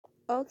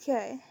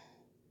Okay.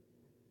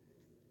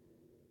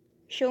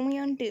 Show me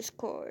on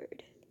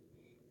Discord.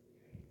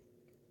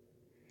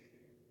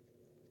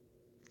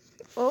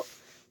 Oh,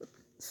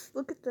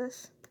 look at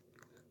this.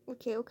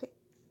 Okay.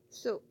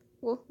 So,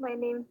 well. My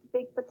name's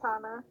Big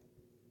Patana.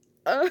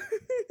 Oh,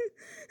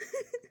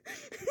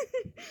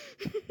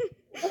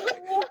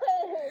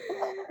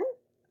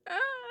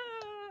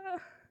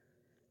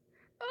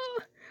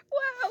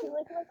 wow. You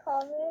like my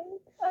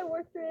comic? I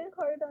worked really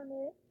hard on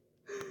it.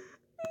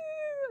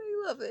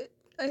 I love it.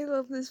 I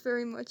love this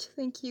very much.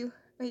 Thank you.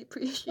 I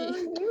appreciate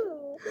it.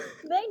 You.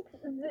 Thanks,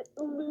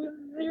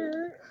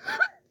 loser.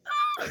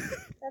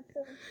 That's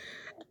a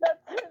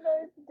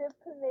nice dip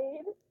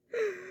made.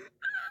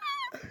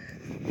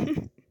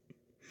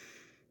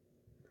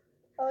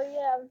 Oh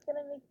yeah, I was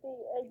gonna make the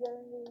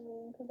identity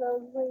meme because I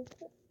was like,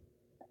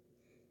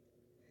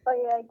 oh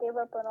yeah, I gave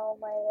up on all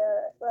my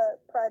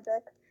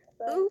projects.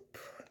 So. Oop.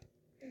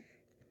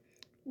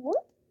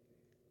 Whoop.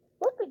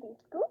 Whoopity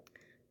scoop.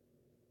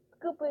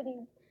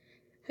 Scoopity.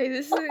 Hey,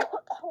 is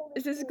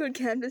this a good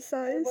canvas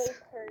size? My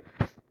voice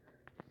hurts.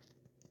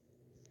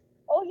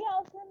 Oh yeah, I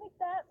was gonna make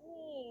that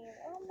meme.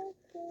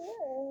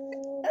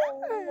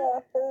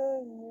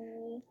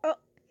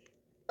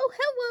 Oh,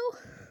 hello.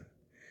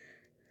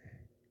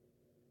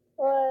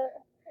 What?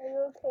 Are you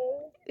okay?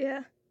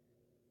 Yeah.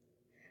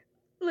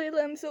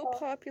 Layla, I'm so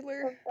popular.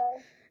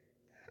 Okay.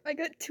 I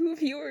got 2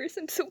 viewers.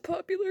 I'm so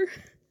popular.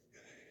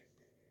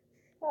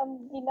 Now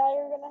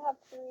you're gonna have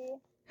 3.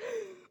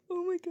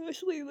 Oh my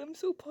gosh, Layla, I'm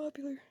so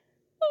popular.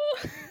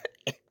 Oh.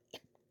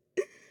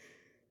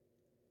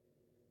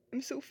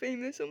 I'm so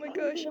famous. Oh my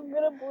gosh. I'm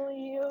gonna bully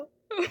you.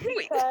 Oh,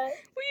 wait a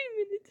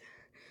minute.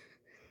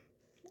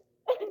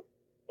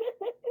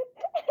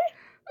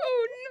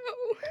 Oh no.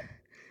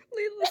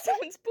 Layla,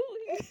 someone's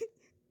bullying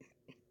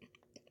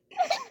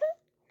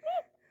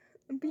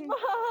me.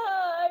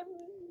 I'm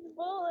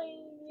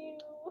bullying you.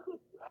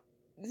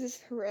 This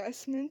is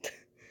harassment.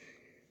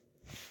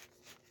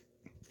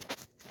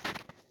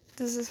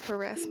 This is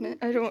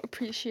harassment. I don't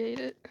appreciate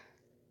it.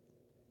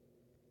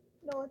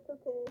 No, it's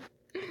okay.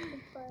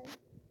 It's fine.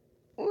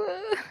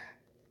 What?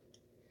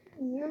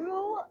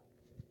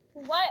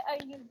 Why are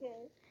you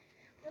gay?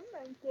 I'm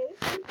not gay.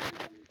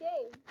 I'm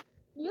gay.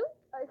 You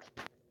are.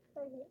 I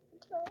hate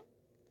myself.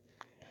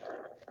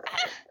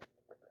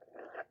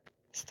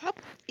 Stop.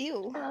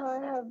 Ew. I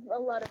have a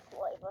lot of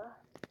saliva.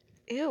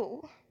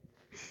 Ew.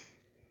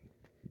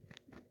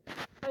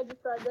 I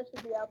just thought that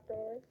should be out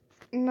there.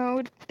 No,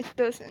 it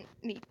doesn't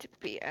need to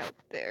be out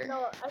there.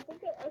 No, I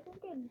think it.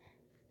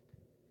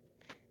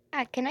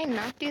 Can I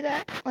not do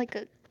that? Like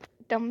a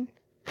dumb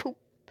poop?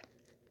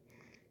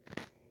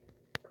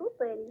 Poop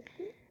lady.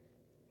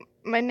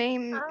 My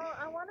name...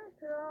 I want to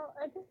draw...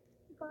 I just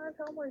want to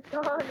draw more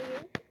Johnny.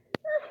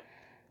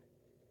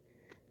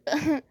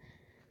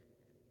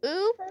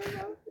 Oop. I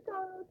love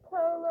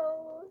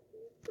Donatello.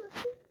 He's such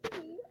a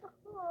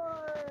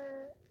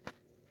sweetheart.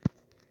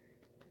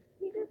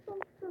 He just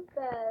wants the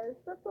best.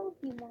 That's all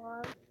he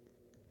wants.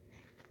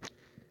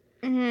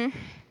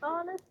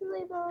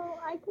 Honestly, though,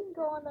 I can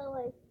go on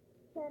a,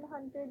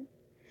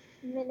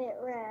 100-minute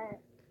rant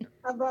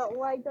about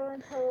why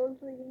Donatello's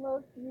the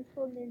most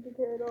useful Ninja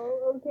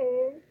Turtle,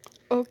 okay?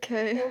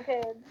 Okay.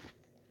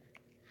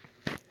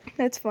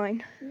 That's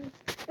fine.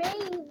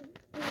 Baby!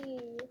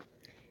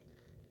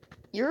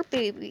 You're a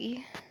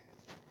baby.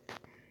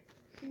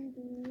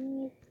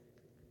 Baby.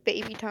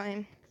 Baby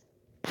time.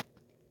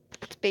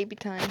 It's baby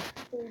time.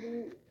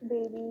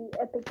 Baby,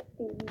 epic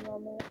baby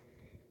moment.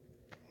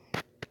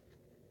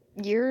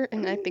 You're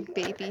an epic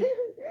baby.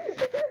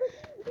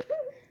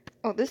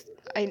 Oh, this...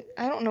 I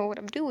don't know what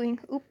I'm doing.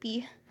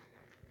 Oopie.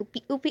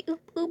 Oopie, oopie,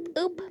 oop, oop,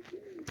 oop.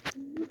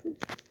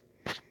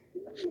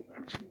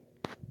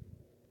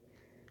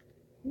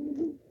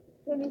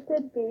 When you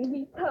said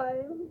baby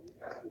time.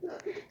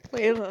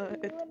 Layla,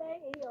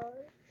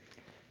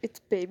 it's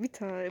baby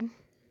time.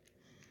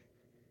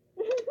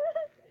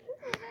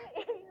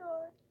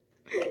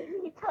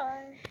 Baby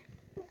time.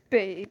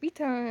 Baby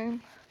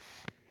time.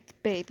 It's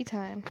baby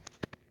time.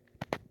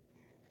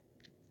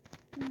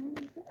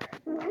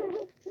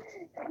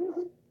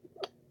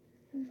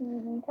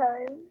 Baby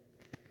time.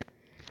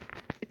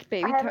 It's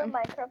baby time. I have time. a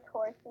Minecraft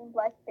horse named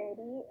Black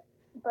Betty,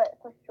 but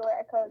for short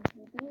I call it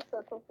BB, so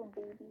it's also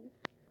baby.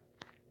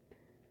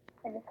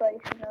 I just thought you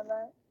should know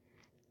that.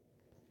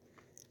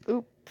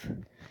 Oop.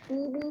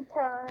 BB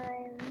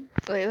time.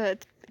 Layla,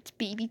 it's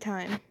BB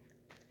time.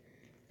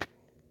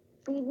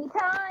 BB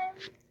time.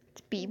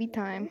 It's BB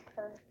time.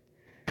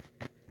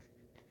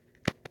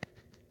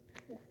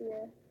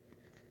 Here.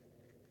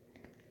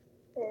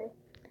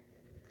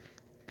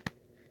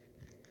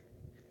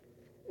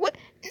 What?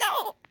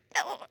 No!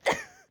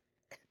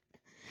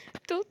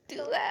 Don't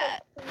do that.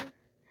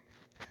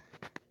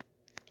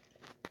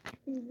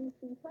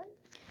 BBC time?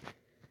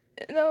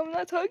 No, I'm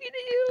not talking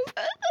to you.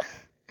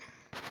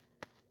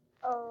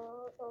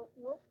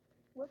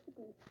 What's the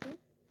BBC?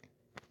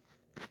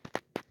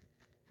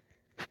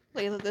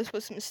 Layla, this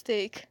was a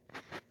mistake.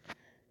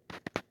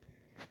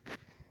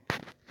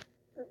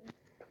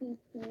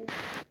 PC.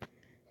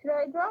 Should I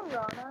I draw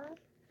Rana?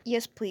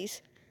 Yes,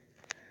 please.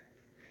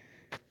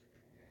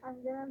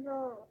 I'm gonna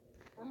draw.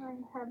 I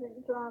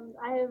haven't drawn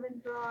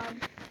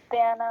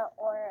Vanna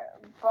or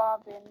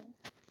Bobbin.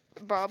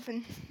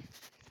 Bobbin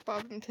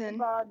pin.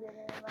 Bobbin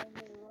in my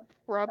new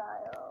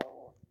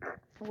style.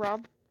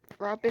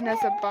 Robin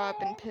has a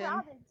bobbin pin.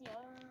 Robin's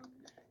young.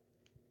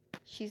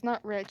 She's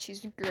not red,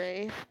 she's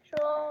gray.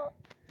 Shoulders,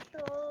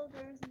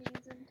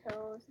 knees and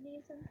toes.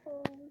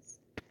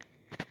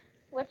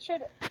 What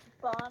should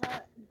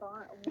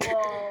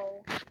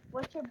Whoa.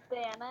 What should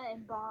Vanna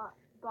and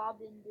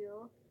Bobbin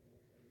do?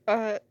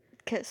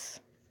 Kiss.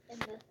 In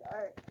this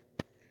art?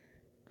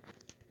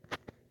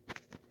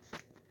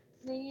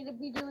 They need to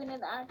be doing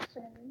an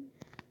action.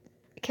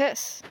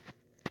 Kiss.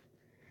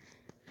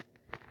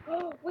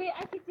 Oh, wait,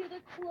 I could do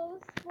the clothes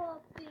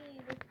swap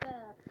thing with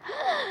them.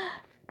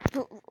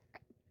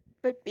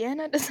 But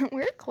Banna doesn't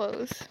wear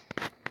clothes.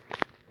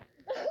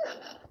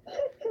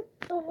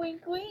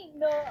 Wink, wink.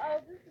 No, I'll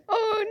just.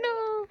 Oh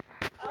no,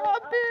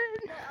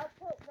 Robin. I'll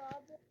put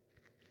Robin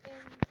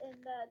in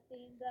that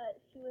thing that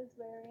she was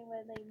wearing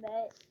when they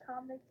met,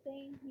 comic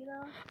thing, you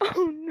know?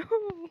 Oh no,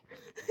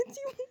 that's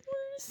even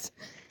worse.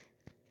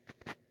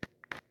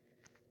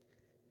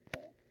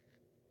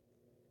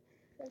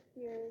 That's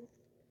yours.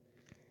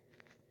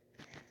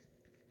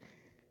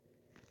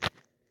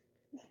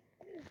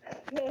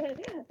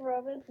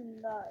 Robin's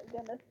not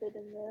gonna fit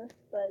in this,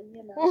 but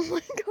you know. Oh my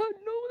god,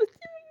 no, that's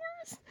even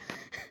worse.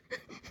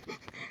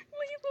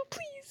 Layla,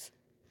 please.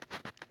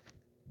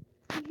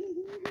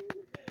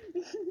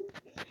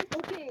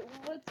 Okay,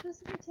 let's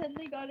just pretend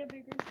they got a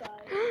bigger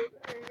size.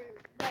 Or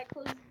that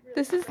clothes is really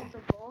This is-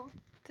 comfortable.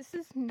 This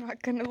is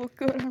not gonna look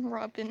good on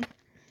Robin.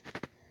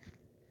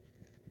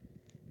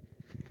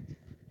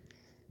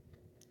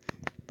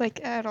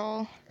 Like, at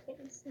all.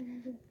 Okay, so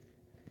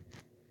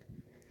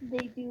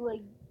they do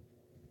like,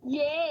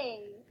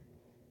 yay!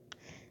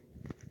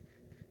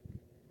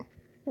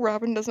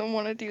 Robin doesn't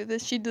want to do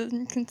this. She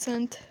doesn't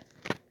consent.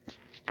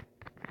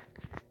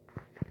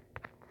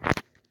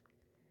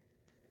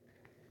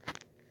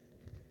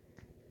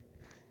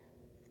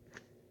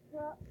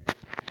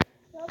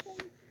 Robin,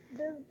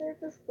 there's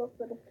this book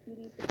with a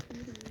cutie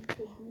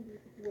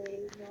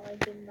way. No, I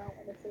did not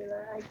want to say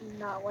that. I do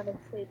not want to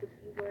say the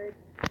B word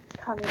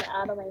coming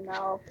out of my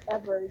mouth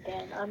ever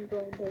again. I'm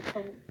going to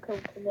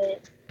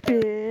commit.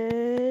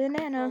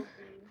 Banana.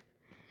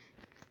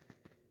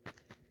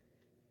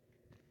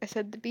 I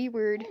said the B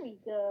word. There we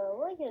go.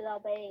 Look at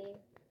that baby.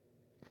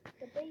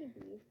 The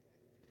baby.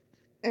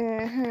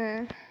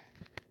 Uh-huh.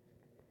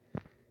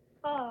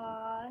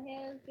 Aw,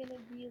 Hannah's gonna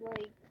be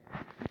like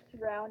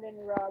drowned in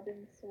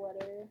Robin's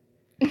sweater.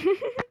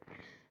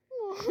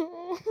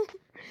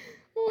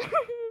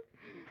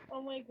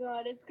 Oh my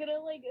god, it's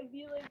gonna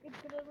be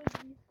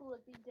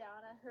slipping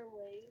down at her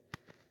waist.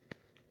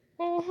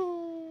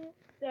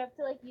 They have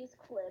to use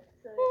clips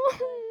so it's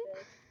gonna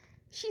fit.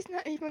 She's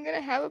not even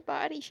gonna have a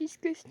body. She's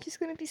just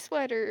gonna be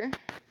sweater.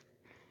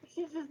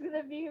 She's just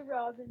gonna be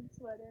Robin's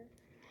sweater.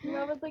 And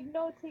Robin's like,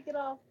 no, take it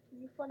off.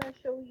 You wanna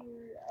show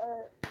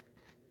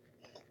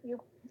your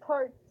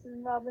parts.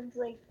 And Robin's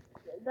like,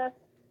 that's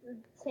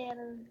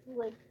Santa's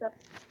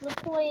that's the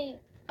point.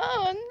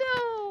 Oh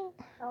no!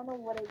 I don't know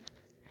what it.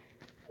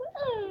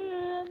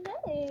 Oh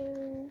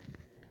no!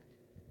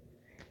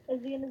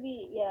 Is it gonna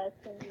be? Yeah, it's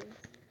gonna be.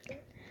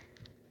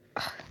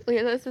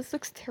 Layla, this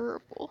looks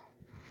terrible.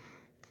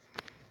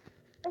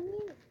 I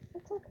mean,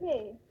 it's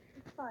okay.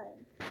 It's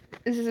fine.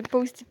 This is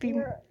supposed to be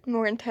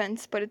more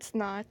intense, but it's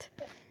not.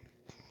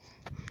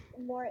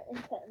 More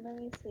intense. Let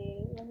me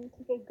see. Let me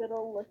take a good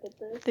old look at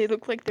this. They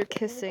look like they're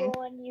kissing.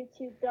 Go on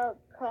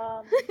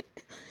YouTube.com.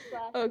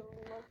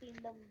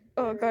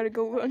 Oh, gotta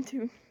go on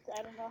to.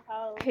 I don't know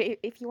how. Hey,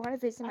 if you want to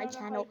visit my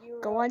channel,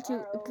 go on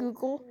to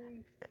Google.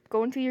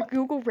 Go into your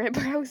Google web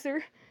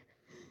browser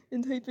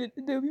and type in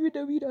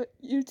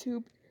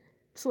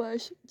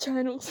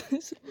www.youtube/channels.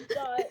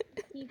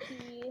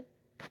 .pp.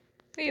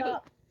 Hey,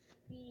 look.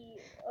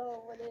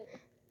 What it?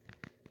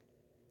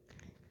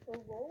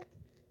 Google.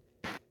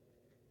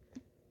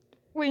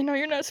 Wait, no,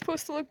 you're not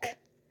supposed to look.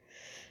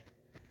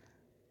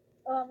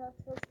 Oh, I'm not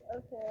supposed to.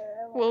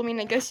 Okay. Well, I mean,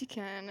 I guess you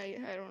can. I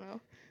don't know.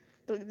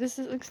 But this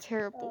looks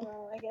terrible. Oh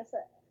no, I guess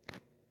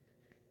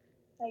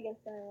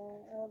I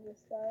won't. I'll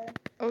just die.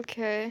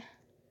 Okay.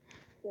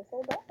 Guess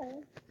I'll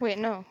die. Wait,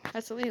 no,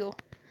 that's illegal.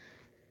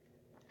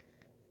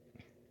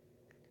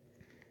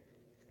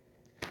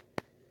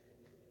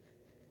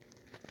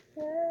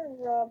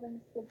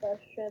 Robin's the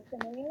best ship,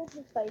 and anyone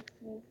who fights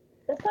me,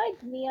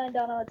 besides Mia and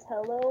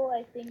Donatello,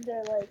 I think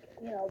they're the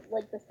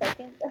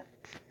second.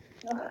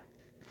 No.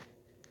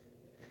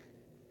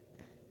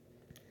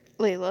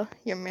 Layla,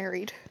 you're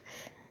married.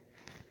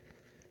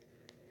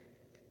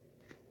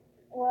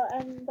 Well,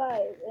 and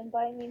bi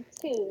means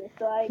two,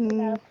 so I can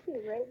have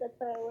two, right? That's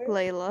how it works.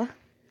 Layla,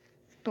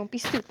 don't be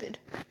stupid.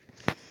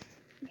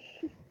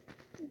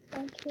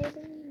 I'm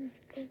kidding.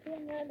 Don't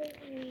get mad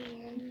at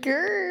me.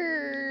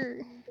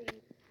 Grrr.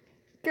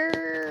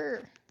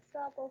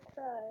 Stop, I'll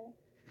cry.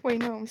 Wait,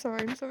 no, I'm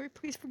sorry.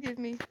 Please forgive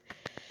me.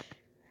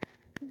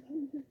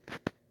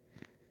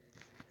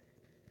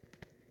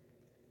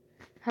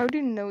 How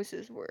do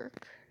noses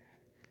work?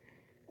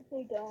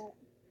 They don't.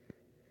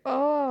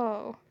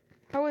 Oh,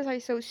 how was I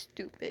so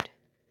stupid?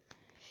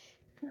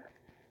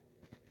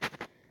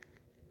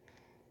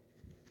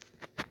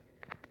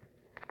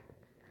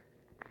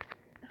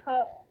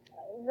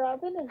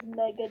 Robin is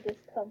mega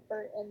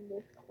discomfort in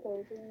this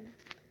clothing.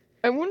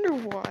 I wonder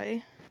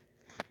why.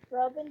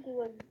 Robin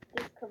do a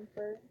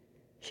discomfort.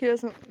 She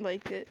doesn't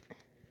like it.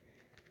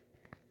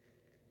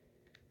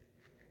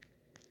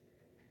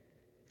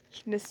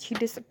 She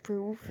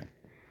disapprove.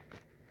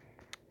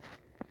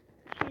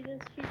 She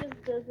just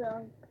does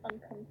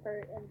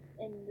uncomfort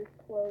in this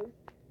clothes.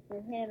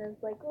 And Hannah's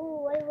like,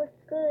 oh, I look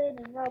good,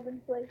 and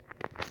Robin's like,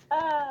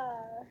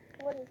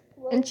 what is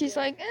clothing? And she's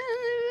like,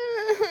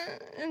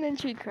 and then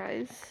she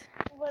cries.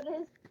 What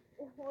is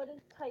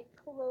tight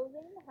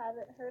clothing?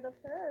 Haven't heard of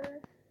her.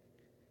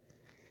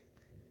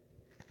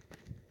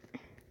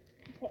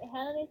 Okay,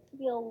 Hannah needs to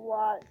be a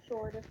lot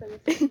shorter for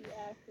this to be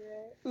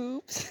accurate.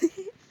 Oops.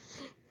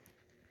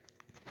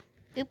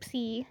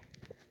 Oopsie.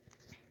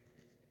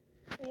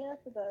 Yeah,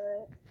 that's about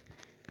right.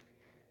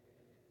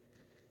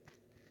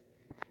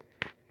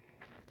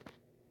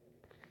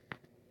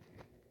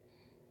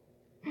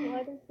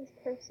 Why does this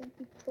person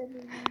keep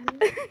sending me?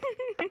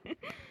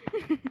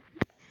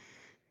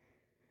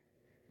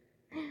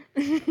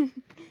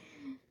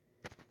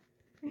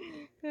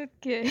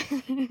 Okay.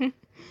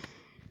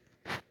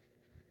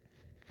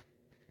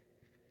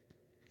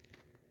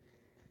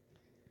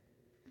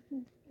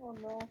 Oh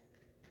no.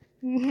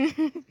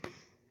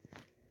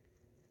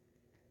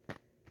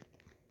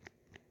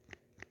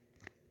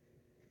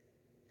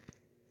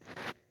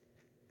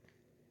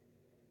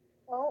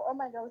 Oh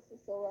my god, this is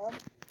so loud.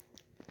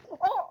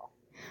 Oh!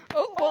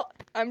 Oh, well,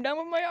 I'm done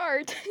with my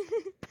art.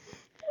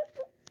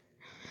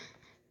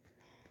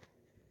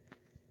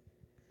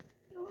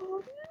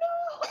 No!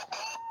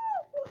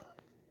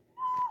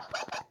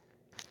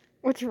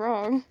 What's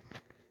wrong?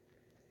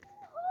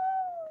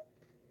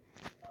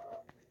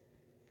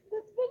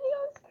 This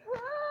video's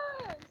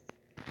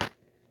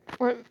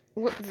cursed!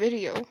 What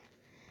video?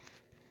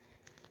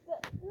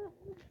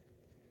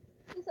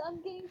 I'm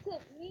getting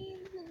sent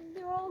memes and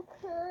they're all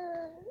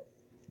cursed.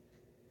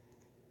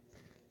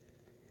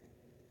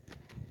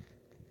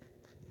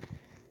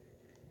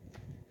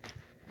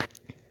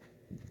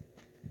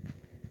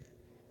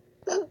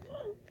 What are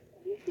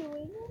you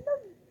doing in the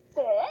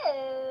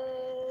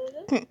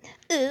bed?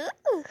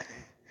 Ugh.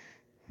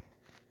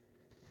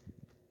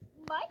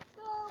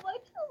 Michael,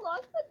 why'd you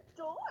lock the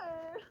door?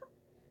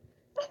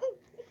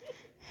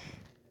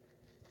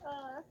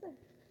 That's a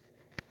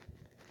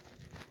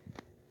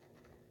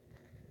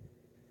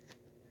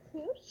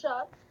 2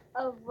 shots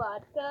of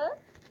vodka.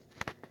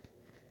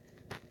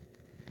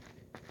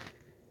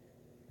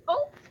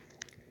 Oh!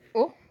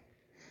 Oh.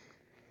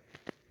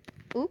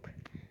 Oop.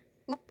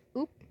 Oop.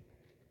 Oop.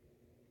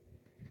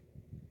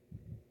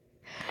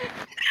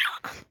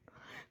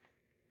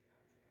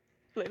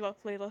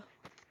 Layla,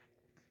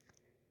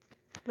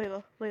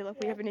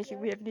 we have an issue,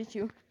 we have an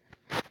issue.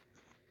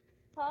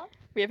 Huh?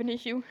 We have an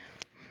issue.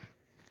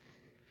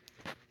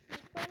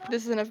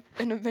 This is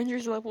an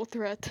Avengers level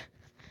threat.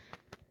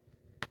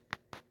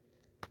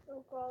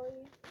 Oh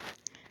golly.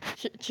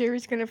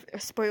 Cherry's gonna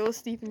spoil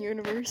Steven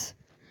Universe.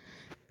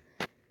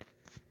 I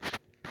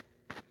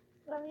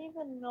don't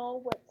even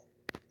know what's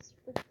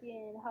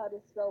freaking how to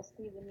spell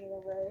Steven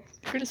Universe.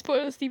 We're gonna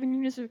spoil the Steven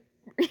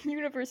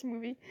Universe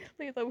movie.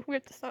 Layla, we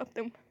have to stop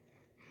them.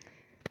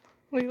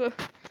 Layla.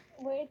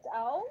 Wait, it's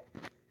out?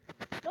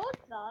 No,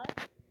 it's not.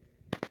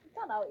 It's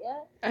not out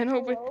yet. I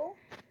know, Hello? but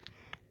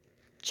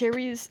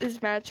Cherry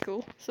is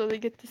magical, so they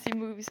get to see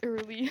movies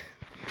early.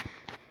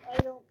 I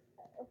don't.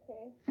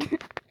 Okay.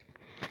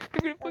 I'm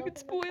gonna fucking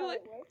spoil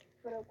it. Works,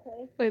 but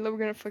okay. Layla, we're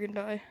gonna fucking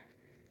die.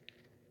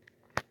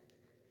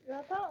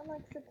 That's out on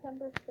like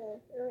September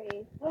 5th or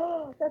 8th.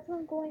 Oh, that's when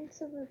I'm going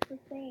to the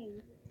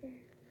thing.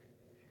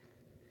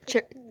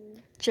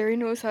 Cherry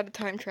knows how to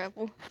time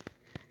travel.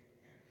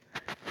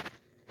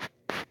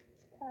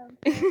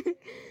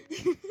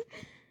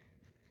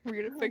 We're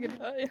gonna fucking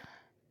die.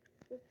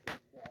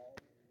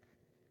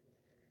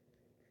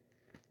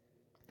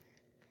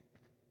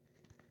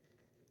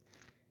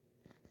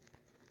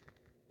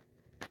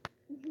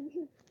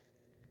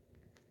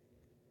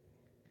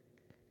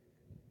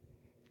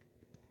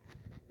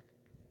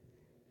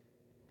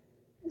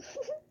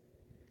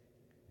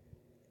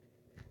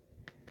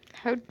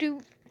 How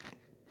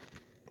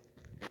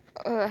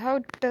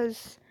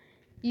does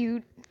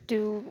you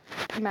do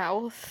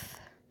mouth?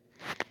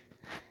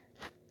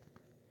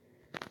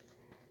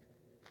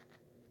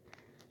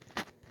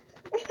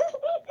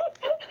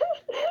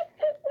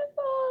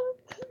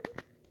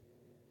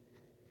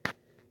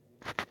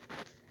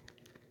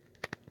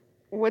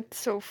 What's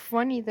so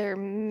funny there,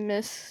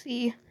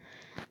 Missy?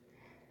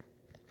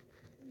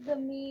 The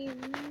meme.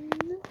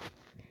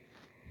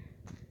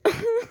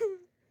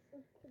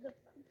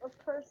 A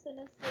person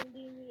is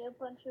sending me a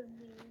bunch of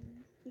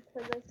memes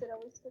because I said I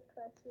was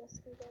depressed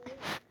yesterday.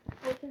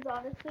 which is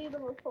honestly the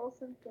most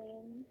wholesome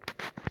thing.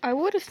 I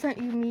would have sent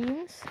you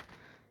memes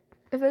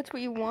if that's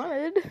what you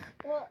wanted.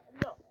 Well,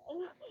 no,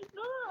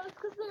 it's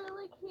because they were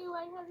like, hey,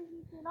 why haven't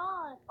you been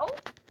on? Oh!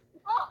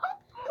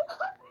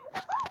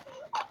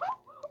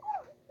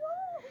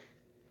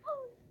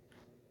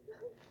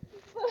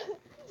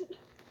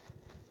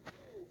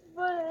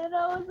 But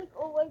I was like,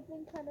 oh, I've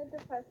been kind of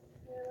depressed.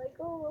 And they're like,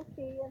 oh,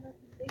 okay, and then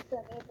they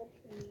sent me a bunch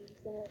of memes,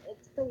 and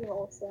it's pretty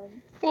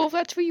wholesome. Well, if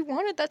that's what you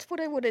wanted, that's what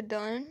I would have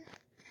done.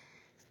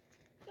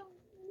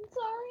 I'm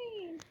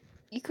sorry.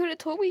 You could have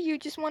told me you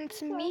just wanted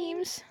some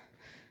memes.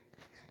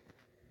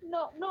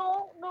 No,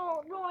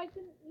 I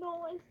didn't.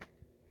 No,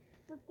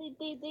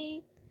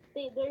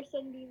 they're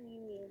sending me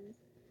memes.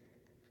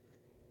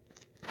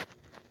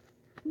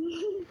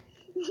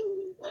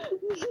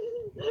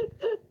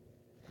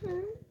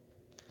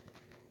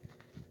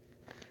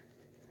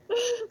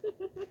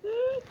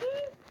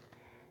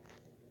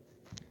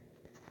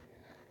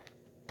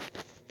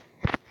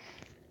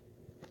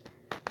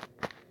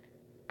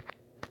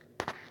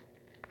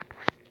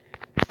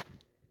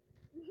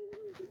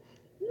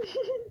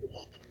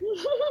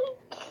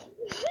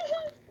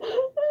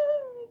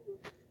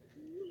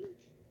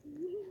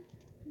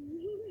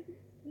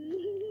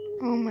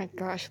 Oh my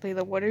gosh,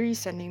 Layla, what are you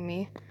sending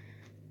me?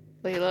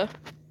 Layla.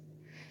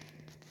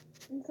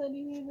 I'm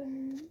sending you the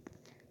memes.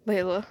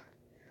 Layla.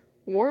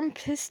 Warm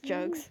piss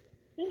jugs.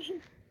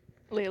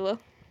 Layla.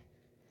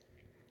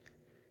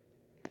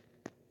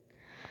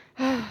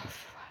 Oh,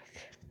 fuck.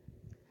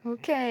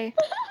 Okay.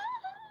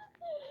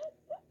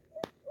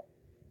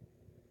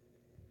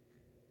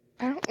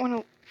 I don't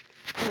want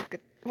to look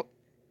at... What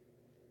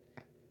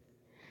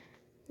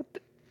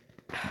the...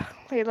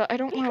 Layla, I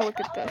don't want to look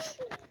at this.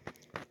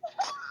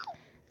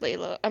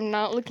 Layla, I'm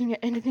not looking at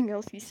anything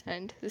else you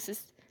send. This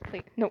is...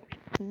 Like, no.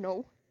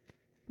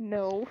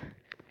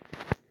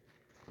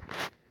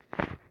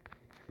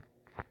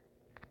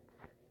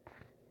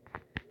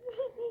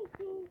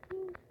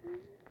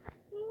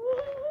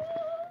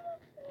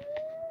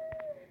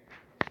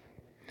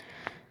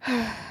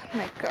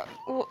 My god.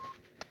 Oh.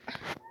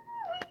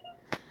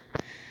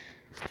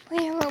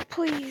 Layla,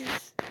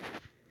 please.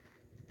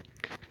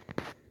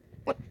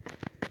 What?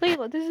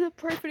 Layla, this is a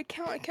private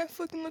account. I can't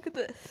fucking look at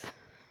this.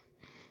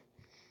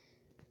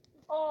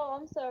 Oh,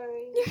 I'm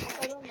sorry.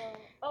 I don't know.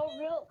 Oh,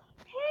 real?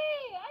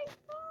 Hey, I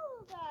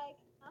follow that.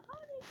 How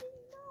did you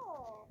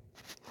know?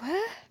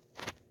 What?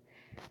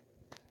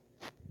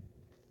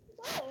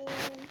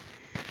 Dang.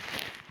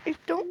 I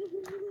don't...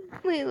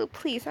 Layla,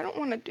 please, I don't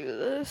want to do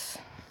this.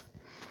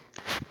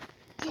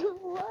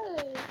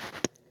 What?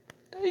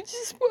 I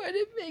just want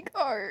to make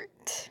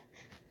art.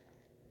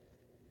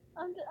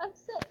 I'm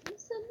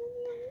sending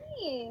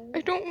you memes.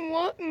 I don't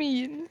want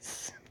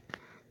memes.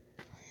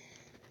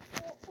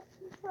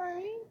 I'm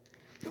sorry.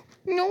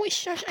 No,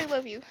 shush, I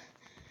love you.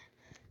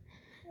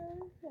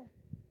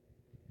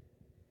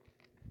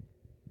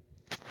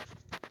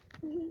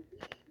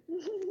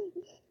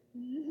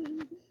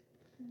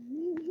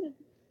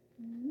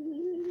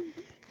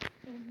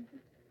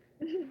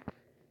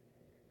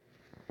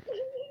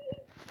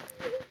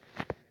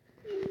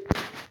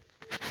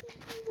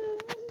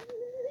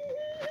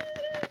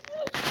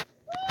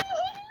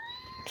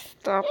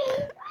 Stop.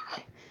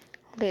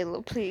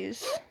 Layla,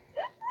 please.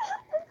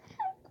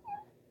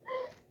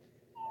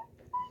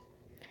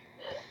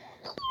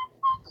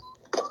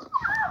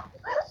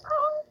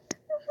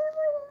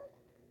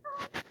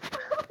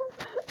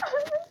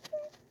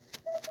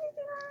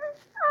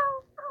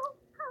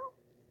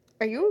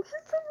 Are you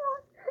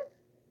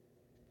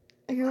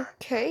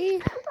okay?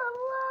 I'm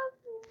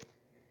laughing.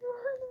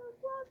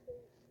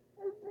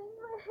 I banged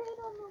my head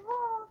on the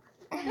wall.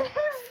 It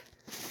hurts.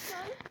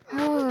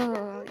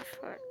 Holy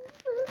fuck.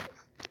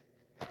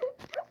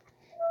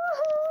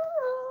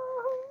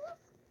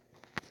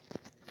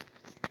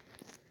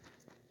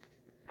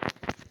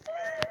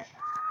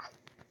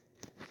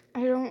 I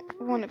don't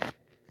want to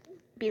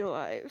be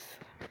alive.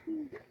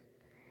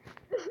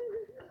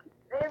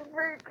 I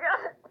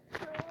forgot.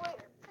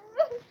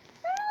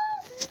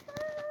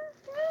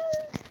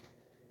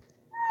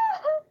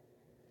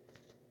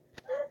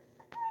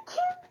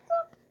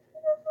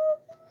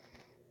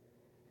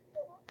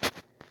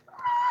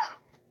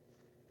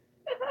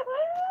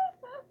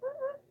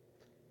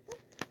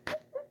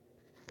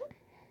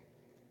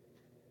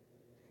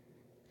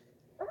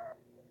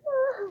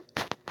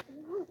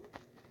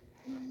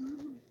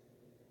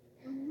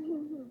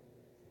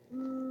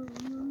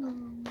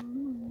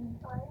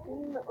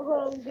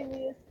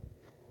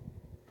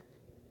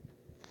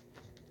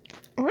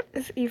 What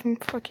is even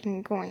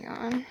fucking going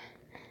on?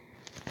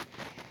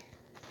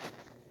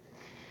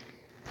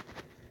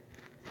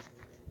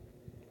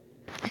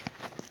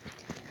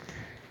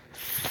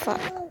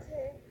 Fuck.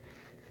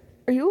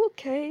 Are you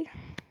okay?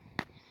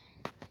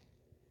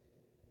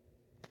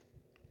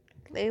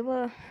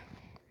 Layla?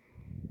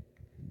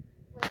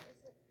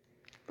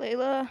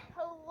 Layla?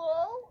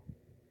 Hello?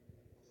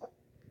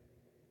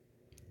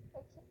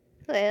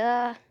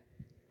 Layla?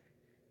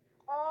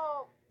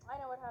 Oh, I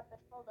know what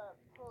happened. Hold up.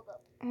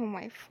 Oh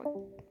my fuck.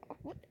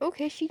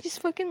 Okay, she just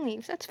fucking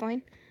leaves. That's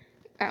fine.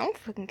 I don't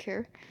fucking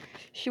care.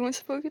 She wants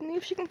to fucking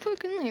leave, she can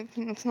fucking leave.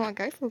 It's not like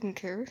I fucking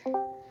care.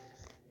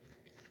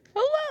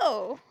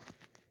 Hello!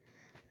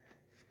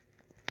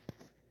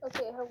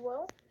 Okay,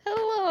 hello?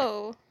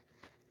 Hello!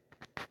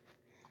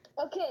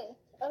 Okay,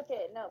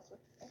 no.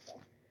 Okay.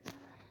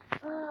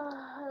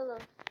 Hello.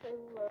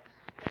 Hello.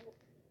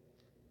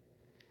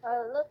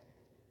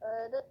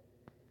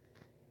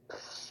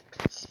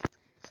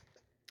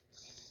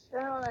 I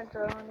don't want to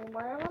draw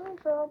anymore. I want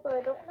to draw, but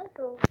I don't want to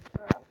draw.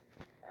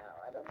 No,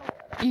 I don't know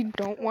what You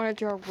don't want to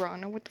draw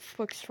Rana? What the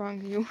fuck's wrong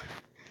with you?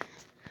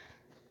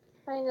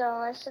 I know,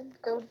 I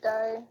should go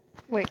die.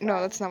 Wait,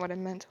 no, that's not what I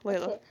meant.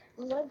 Layla. Okay,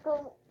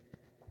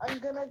 I'm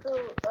gonna go,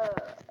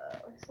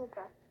 let's look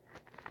back.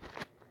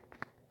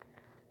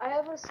 I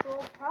have a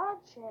school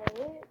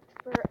project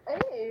for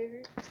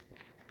air.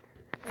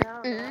 I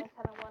don't know, I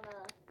kinda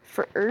wanna...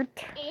 For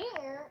Earth?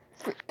 Air.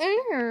 For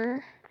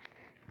air.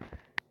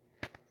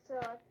 So,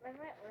 I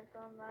might work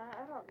on that,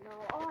 I don't know.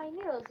 Oh, I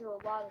need to do a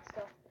lot of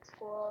stuff at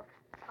school.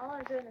 I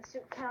wanna join the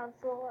student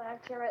council, I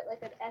have to write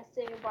like an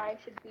essay why I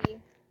should be.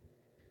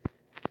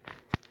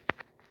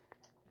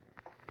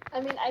 I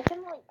mean, I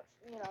can like,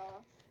 you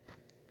know,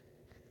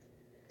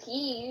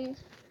 pee.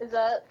 Is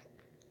that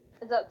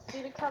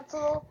student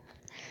council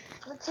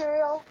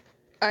material?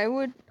 I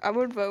would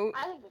vote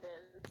I think it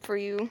is. for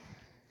you.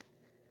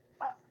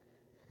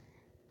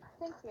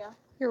 Thank you.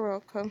 You're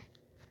welcome.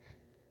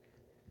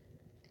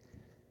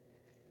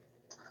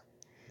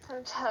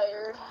 I'm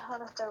tired. I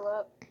want to throw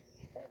up.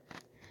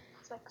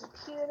 It's my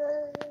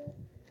computer.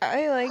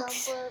 I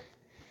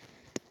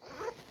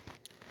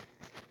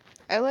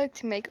like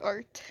to make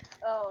art.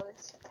 Oh,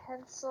 it's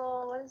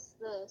pencil. What is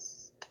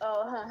this?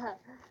 Oh,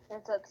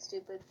 that's that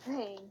stupid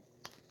thing.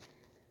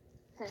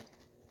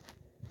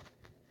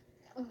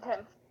 Okay.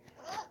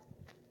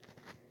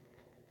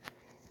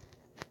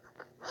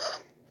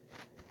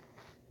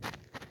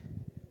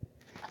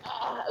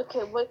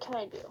 Okay, what can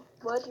I do?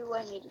 What do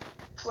I need to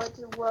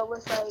do? What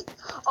was I...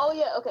 Oh,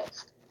 yeah, okay.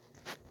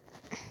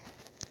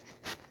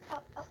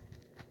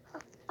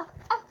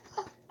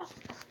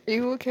 Are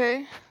you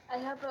okay? I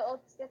have an old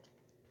sketch.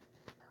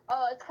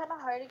 Oh, it's kind of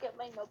hard to get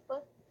my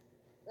notebook,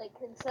 like,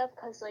 and stuff,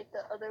 because, like,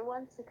 the other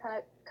ones, they kind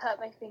of cut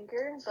my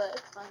finger, but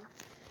it's fun.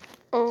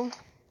 Oh.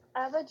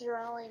 I have a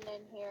drawing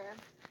in here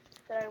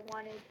that I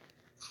wanted,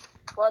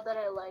 well, that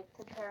I liked,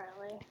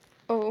 apparently.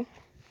 Oh.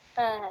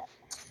 And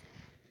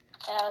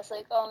I was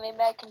like, oh, maybe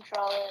I can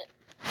draw it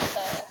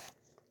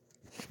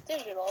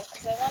digital,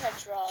 because I want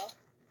to draw,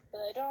 but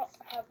I don't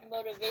have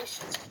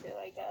motivation to,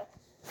 I guess.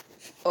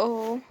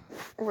 Oh.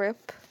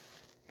 Rip.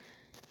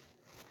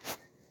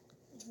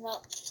 No,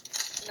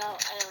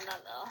 I do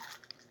not know.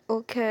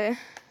 Okay.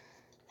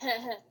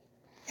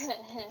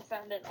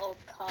 Found an old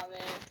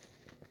comic.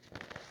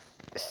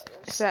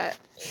 Is that...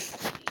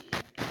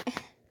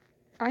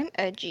 I'm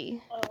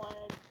edgy. I want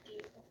to do...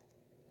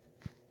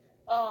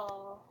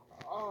 Oh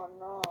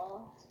no.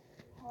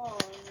 Oh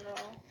no.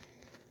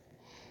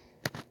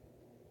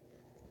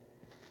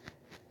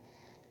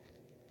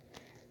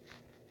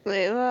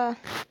 Layla.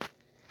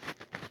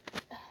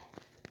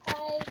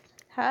 Hi.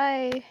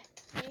 Hi.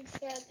 Let me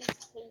scan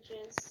these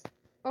pages.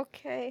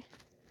 Okay.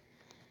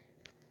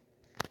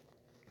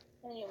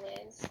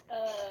 Anyways,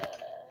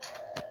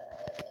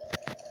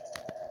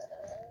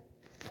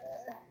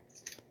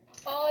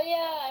 oh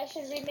yeah, I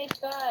should remake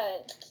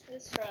that.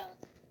 This round.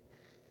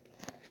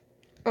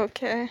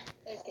 Okay.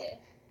 Okay.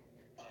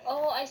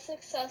 Oh, I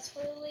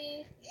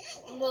successfully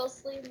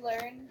mostly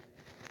learned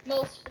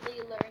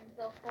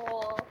the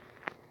whole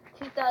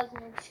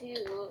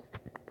 2002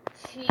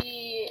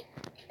 TNT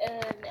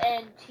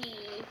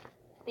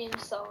theme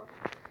song.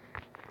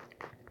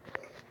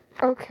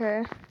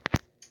 Okay.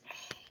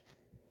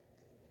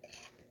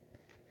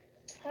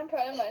 I'm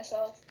proud of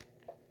myself.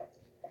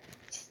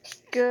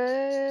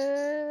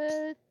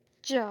 Good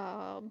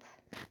job.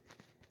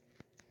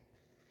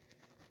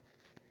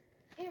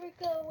 Here we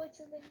go. What's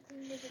the link to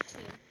the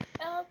team?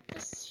 Out the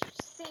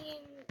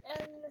scene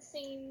and the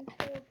scene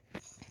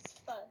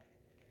spot.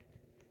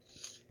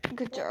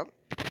 Good job.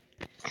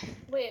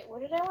 Wait, what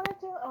did I want to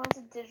do? I want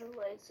to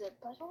digitalize it,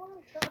 but I don't want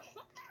to draw.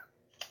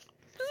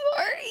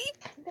 Sorry.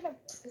 I'm gonna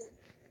poop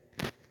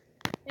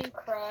and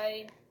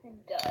cry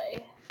and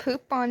die.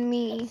 Poop on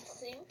me. At the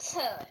same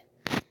time.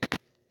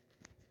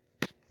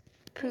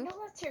 Poop. I know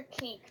that's your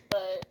kink,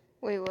 but...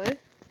 Wait, what?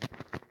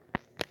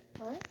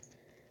 What?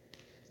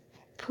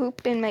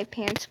 Poop in my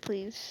pants,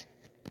 please.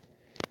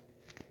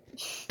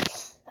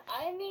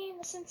 I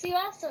mean, since you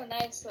asked so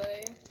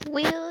nicely.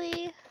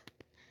 Really?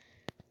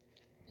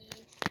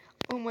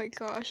 Oh my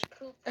gosh.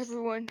 Poops,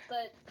 everyone.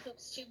 But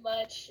poops too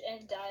much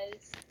and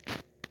dies.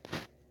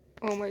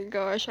 Oh my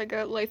gosh, I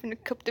got life in a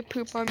cup to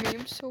poop on me.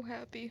 I'm so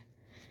happy.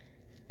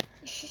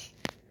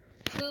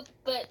 Poop,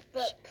 but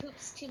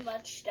poops too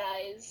much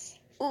dies.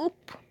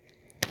 Oop.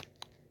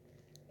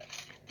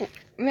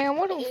 Man,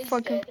 what a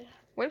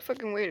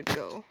fucking way to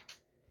go.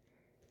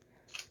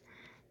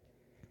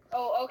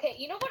 Oh, okay.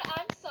 You know what?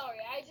 I'm sorry.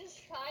 I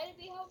just try to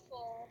be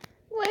helpful.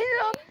 Wait,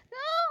 okay?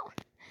 no.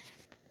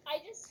 I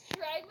just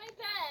tried my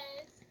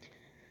best.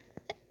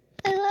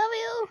 I love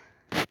you.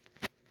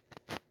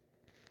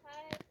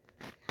 Hi.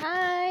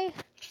 Hi.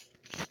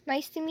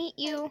 Nice to meet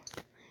you.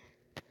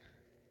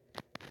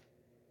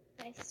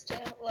 Nice to.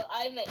 Well,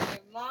 I met your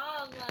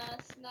mom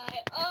last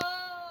night.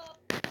 Oh.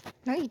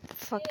 No, you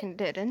fucking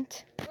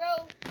didn't.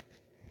 Bro.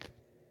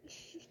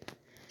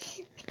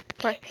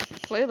 But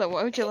Layla,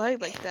 why would you lie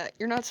like that?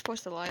 You're not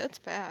supposed to lie. That's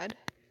bad.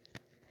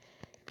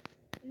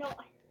 No.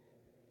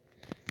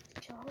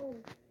 Joe.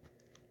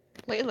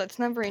 Layla, it's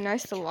not very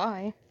nice to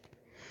lie.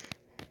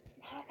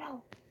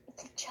 No.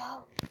 It's a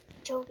joke. The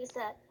joke is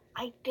that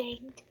I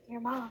banged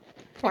your mom.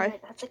 Why? And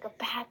that's like a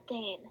bad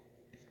thing.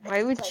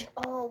 Why would it's you?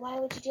 like, oh, why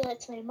would you do that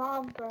to my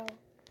mom, bro?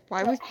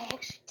 Why but would? I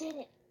actually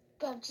didn't.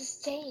 But I'm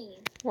just saying.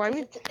 Why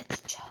would?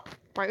 It's a joke.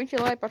 Why would you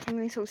lie about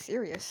something so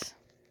serious?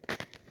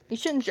 You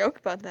shouldn't joke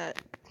about that.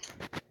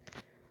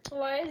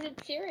 Why is it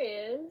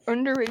serious?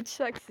 Underage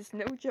sex is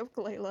no joke,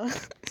 Layla.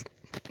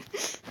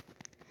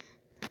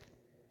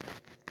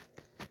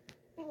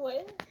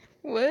 What?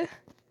 What?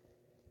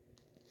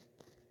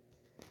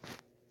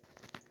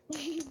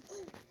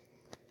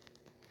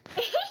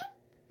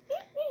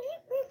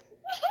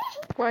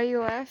 Why are you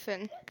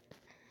laughing?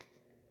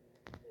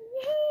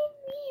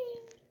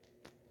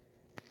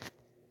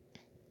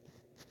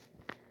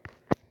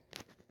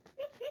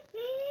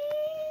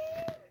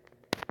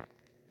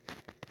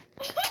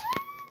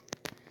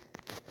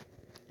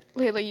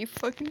 Layla, you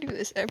fucking do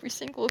this every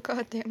single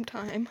goddamn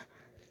time.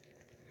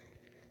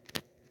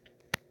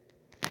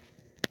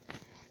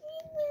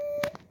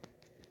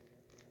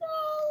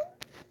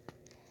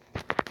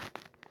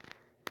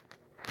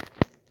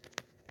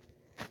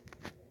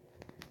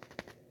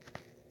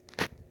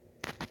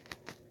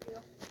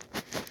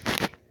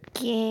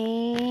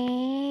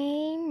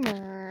 Gamer.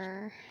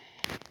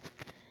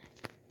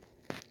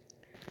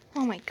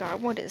 Oh my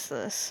god, what is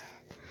this?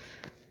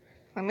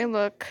 Let me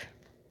look.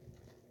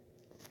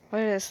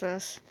 What is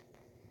this?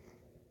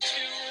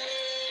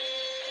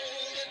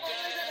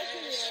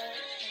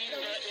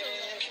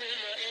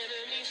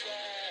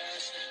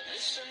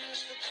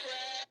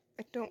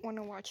 I don't want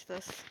to watch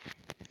this.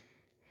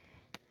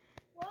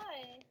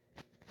 Why?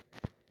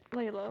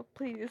 Layla,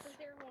 please. Because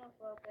you're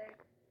homophobic.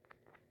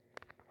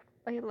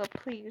 Layla,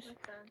 please.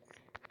 Makes sense.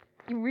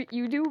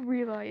 You do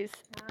realize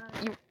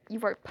you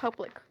are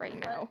public right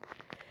What? now.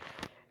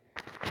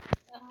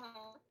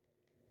 Uh-huh.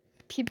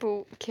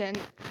 People can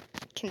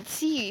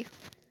see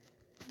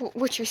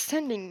what you're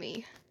sending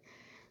me.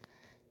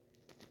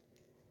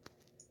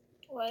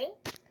 What?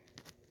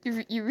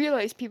 You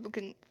realize people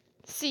can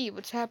see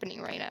what's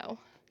happening right now.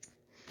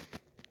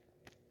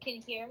 Can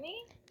you hear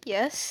me?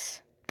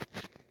 Yes.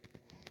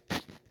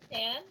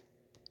 And?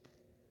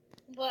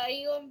 But are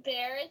you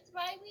embarrassed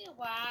by me?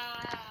 Wow.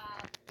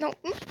 No.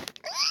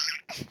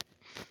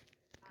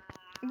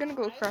 I'm gonna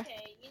go cry.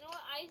 Okay, you know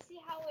what? I see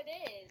how it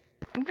is.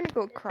 I'm gonna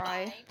go It's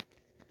cry.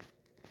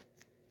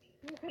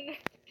 fine.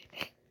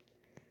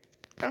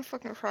 I'm gonna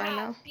fucking cry Wow,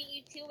 now. beat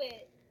you to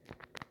it.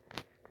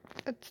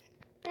 It's,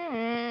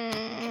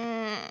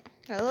 I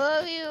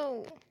love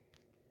you.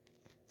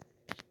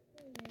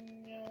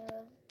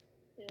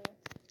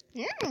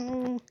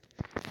 Mm.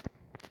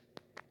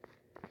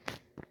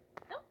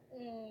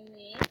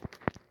 Me.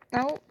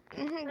 I'll, I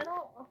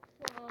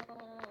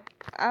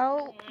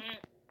don't.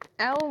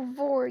 I'll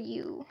vor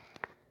you.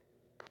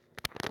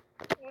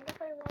 What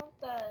if I want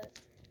that?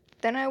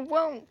 Then I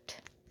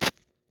won't.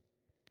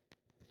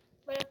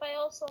 But if I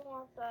also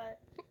want that?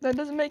 That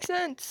doesn't make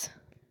sense.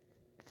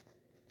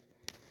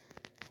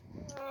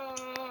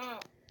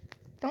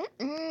 Don't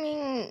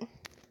me.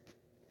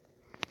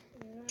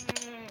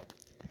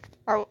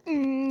 I'll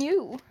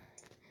you.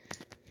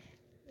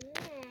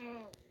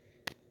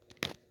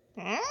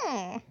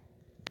 I'm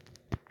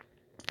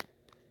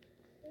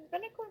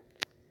gonna go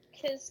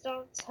kiss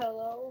Don't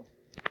Hello.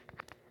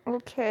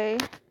 Okay.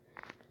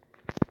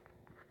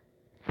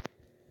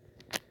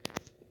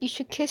 You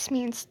should kiss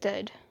me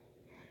instead.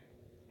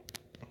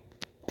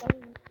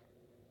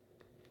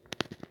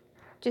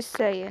 Just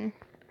saying.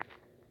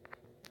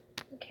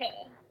 Okay.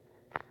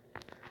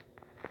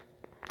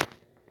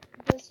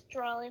 This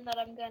drawing that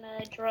I'm gonna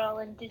draw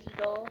in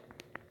digital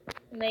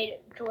made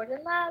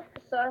Jordan laugh,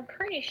 so I'm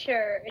pretty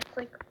sure it's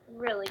like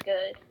really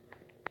good.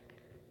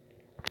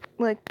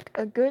 Like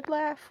a good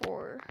laugh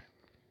or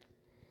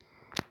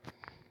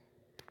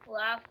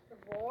Laugh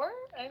more?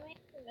 I mean,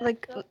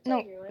 like that's no.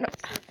 everyone.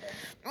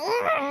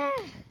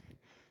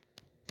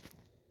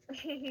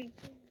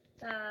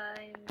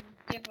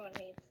 Everyone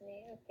hates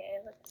me. Okay,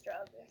 let's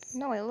draw this.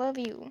 No, I love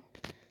you.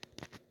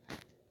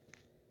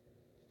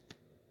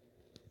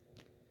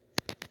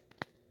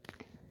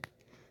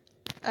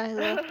 I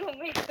love. Oh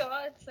my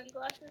god,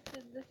 sunglasses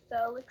in this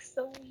cell look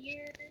so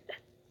weird.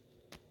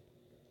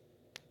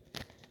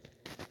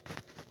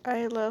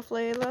 I love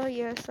Layla.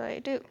 Yes, I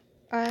do.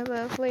 I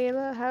love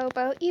Layla. How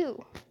about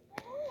you?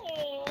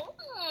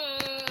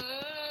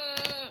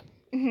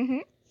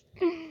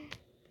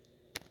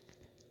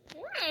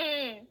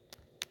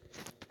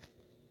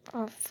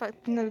 Oh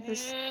fuck! No,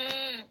 this.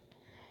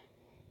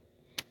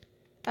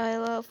 I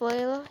love Layla.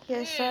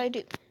 Yes, I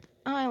do.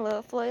 I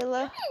love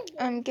Layla.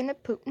 I'm gonna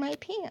poop my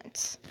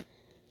pants.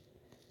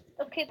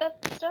 Okay,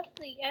 that's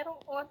definitely. I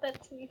don't want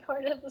that to be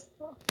part of the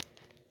song.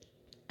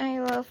 I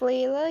love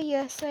Layla.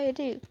 Yes, I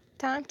do.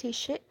 Time to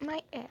shit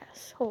my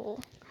asshole.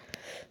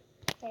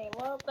 Okay,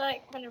 well,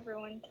 that kind of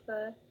ruined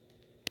the.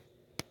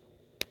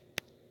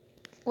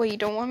 Wait, you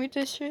don't want me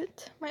to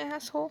shit my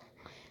asshole?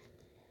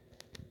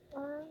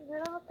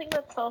 I don't think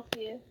that's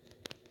healthy.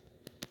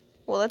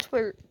 Well, that's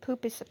where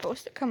poop is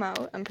supposed to come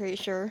out, I'm pretty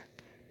sure.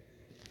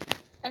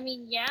 I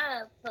mean,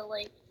 yeah, but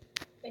like,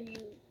 are you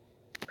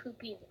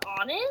pooping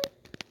on it?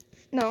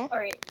 No.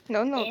 Or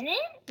No. in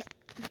it?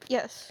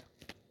 Yes.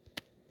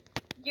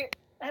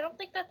 I don't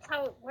think that's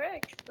how it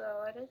works,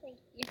 though. I don't think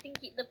you think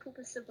the poop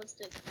is supposed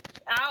to.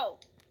 Ow!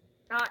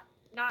 Not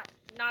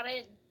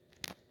in.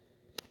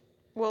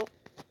 Well,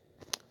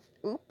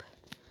 oop.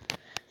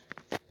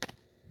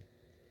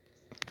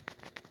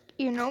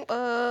 You know,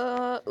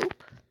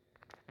 oop.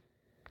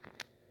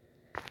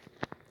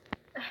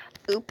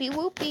 Oopie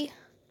whoopie.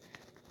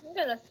 I'm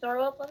gonna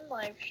throw up on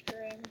live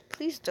stream.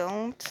 Please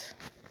don't.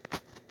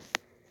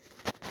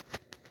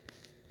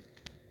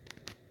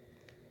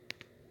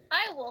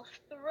 I will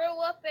throw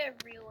up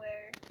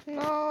everywhere.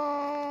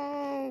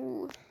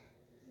 No.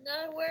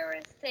 Nowhere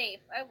is safe.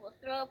 I will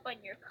throw up on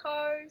your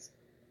cars,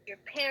 your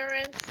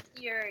parents,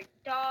 your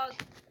dog,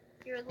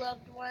 your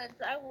loved ones.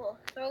 I will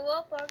throw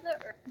up on the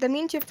earth. That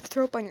means you have to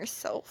throw up on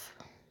yourself.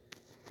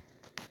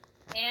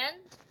 And?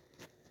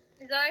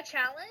 Is that a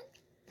challenge?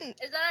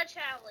 Is that a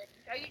challenge?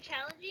 Are you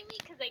challenging me?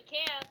 Because I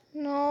can't.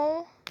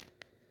 No.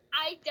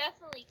 I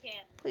definitely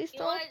can't. Please You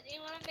don't.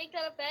 want to make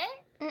that a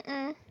bet?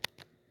 Mm-mm.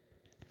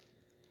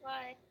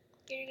 Why?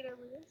 You're gonna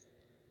lose?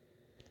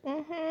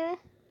 Mm-hmm.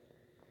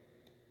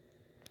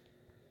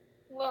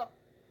 Well,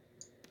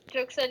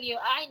 joke's on you.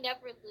 I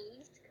never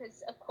lose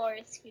because, of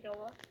course, you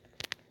know,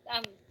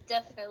 I'm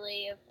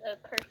definitely a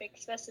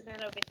perfect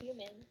specimen of a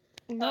human.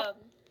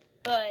 Nope.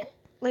 But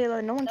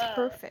Layla, no one's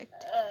perfect.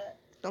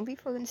 Don't be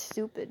fucking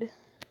stupid.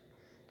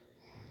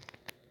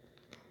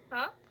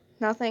 Huh?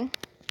 Nothing.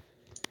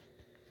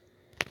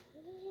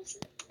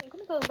 I'm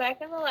gonna go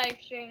back on the live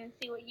stream and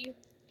see what you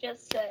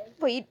just said.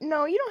 Wait,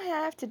 no, you don't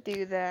have to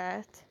do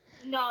that.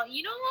 No,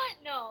 you know what?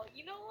 No,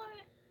 you know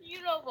what?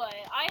 You know what?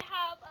 I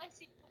have a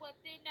secret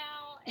weapon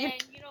now, and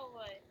you know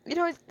what? You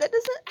know, that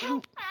doesn't...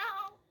 Ow!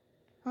 Ow!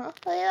 Huh,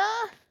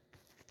 Layla?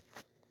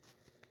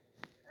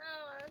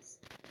 Oh,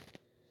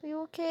 Are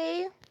you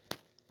okay?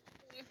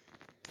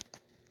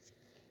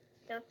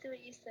 don't do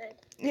what you said.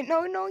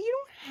 No, you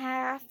don't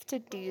have to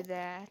do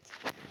that.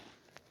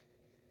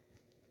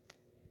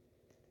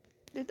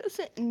 It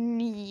doesn't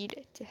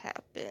need to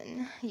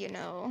happen, you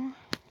know.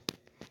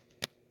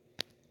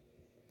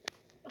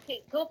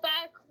 Okay, go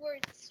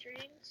backwards,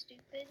 stream,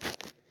 stupid.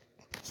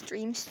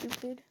 Stream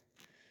stupid.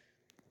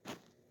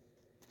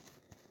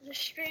 The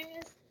stream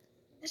is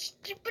the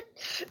stupid.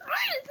 It's not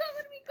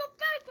letting me go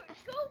backwards.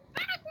 Go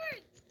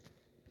backwards.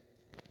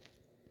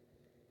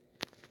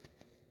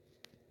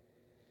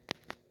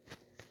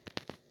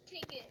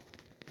 Take it.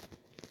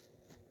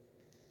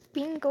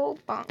 Bingo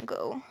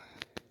bongo.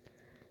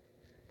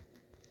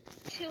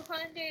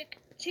 200,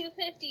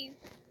 250,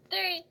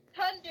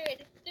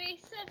 300,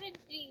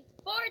 370,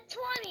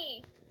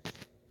 420.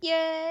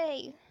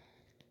 Yay!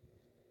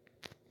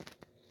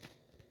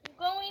 I'm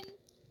going,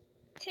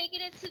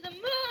 taking it to the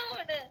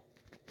moon.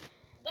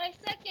 By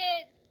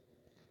second.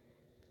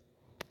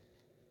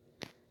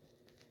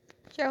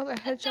 Joe the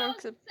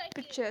Hedgehog's a 1,000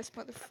 seconds. bitch ass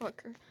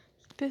motherfucker.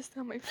 He pissed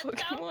on my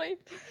fucking wife.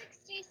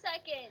 60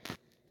 seconds.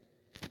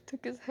 He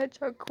took his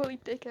hedgehog quilly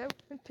dick out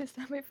and pissed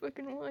on my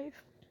fucking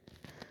wife.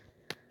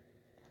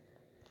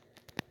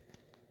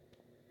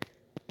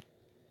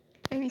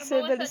 And he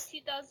said that his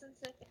 2,000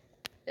 seconds.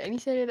 And he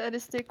said that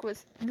his dick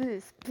was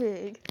this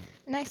big.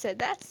 And I said,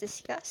 that's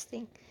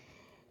disgusting.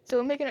 So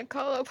we're making a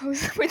call out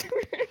post with her.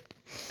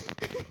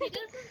 He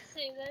doesn't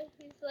say that.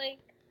 He's like,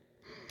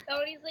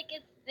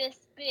 it's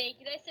this big.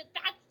 And I said,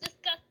 that's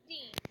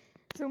disgusting.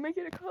 So we're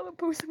making a call out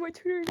post on my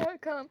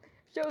Twitter.com.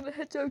 Show the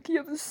hedgehog he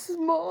has a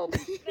small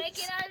piece. Make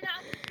it out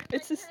now.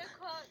 It's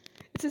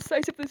the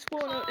size of this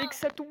phone,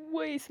 except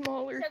way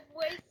smaller. Except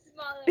way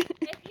smaller.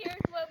 And here's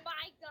what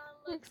my gun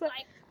looks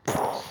like.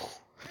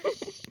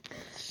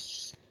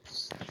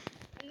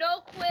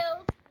 No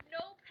quills,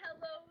 no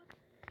pillows,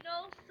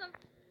 no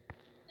something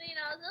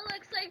else. It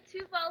looks like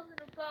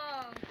 2,000 a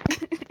bomb.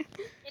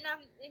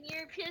 and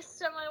you're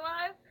pissed on my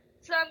wife,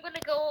 so I'm gonna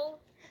go.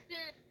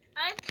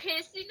 I'm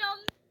pissing on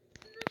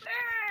the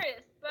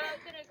earth, but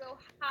I'm gonna go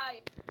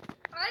high.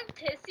 I'm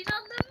pissing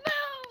on the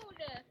moon.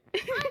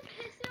 I'm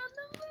pissing on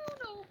the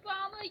moon,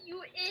 Obama,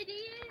 you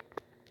idiot.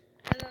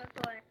 And that's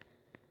why.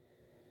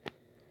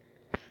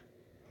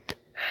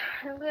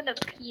 I'm gonna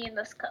pee in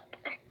this cup.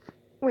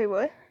 Wait,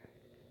 what?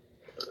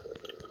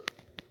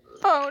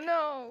 Oh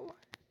no!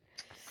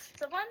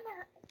 Someone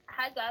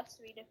had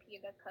asked me to pee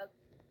in a cup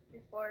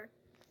before,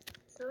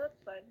 so that's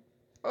fun.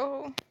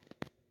 Oh.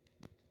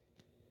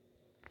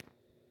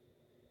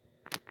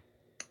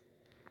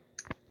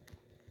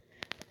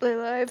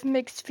 Layla, I have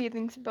mixed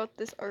feelings about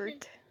this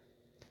art.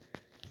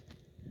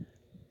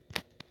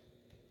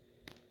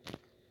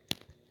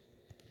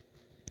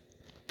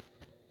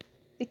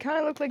 kind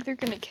of look like they're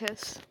gonna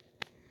kiss.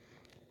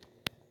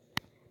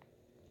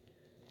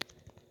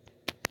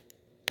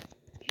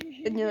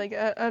 And you're like,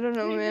 I don't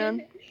know,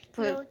 man.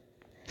 But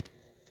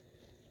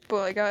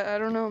like, I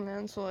don't know,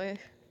 man. So like,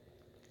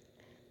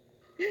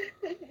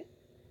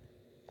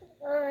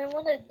 I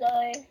wanna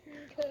die.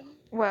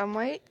 wow,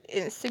 my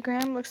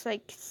Instagram looks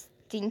like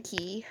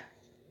stinkiness.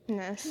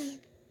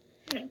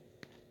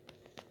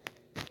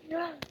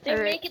 They're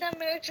Alright. making a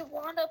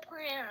marijuana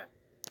plant.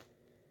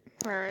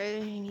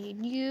 Alright, I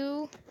need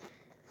you.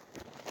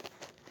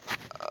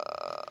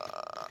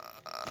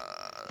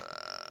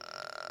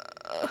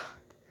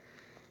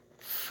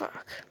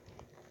 Fuck.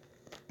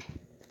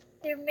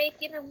 They're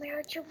making a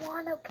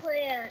marijuana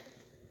plant.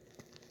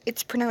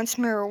 It's pronounced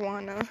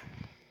marijuana.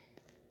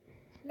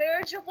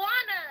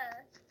 Marijuana!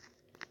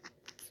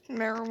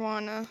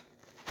 Marijuana.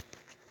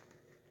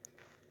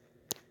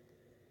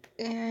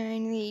 And I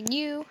need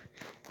you.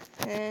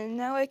 And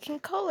now I can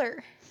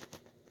color.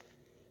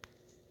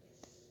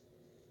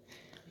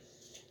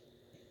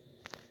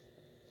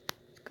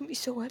 It's gonna be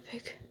so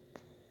epic.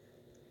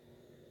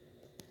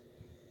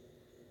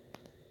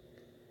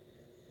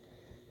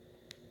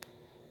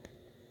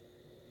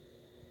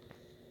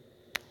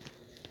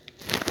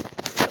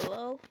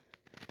 Hello?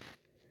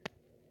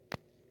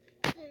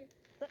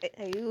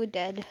 Are you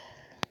dead?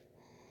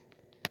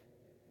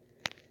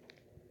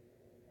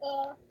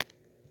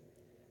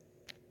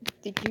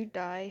 Did you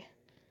die?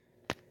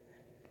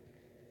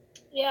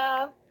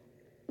 Yeah.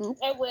 Oop.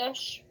 I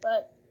wish,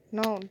 but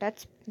No,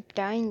 that's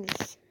dying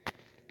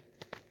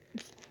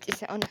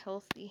is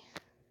unhealthy.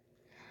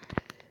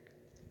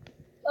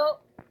 oh.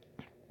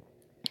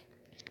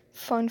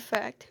 Fun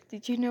fact,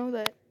 did you know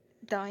that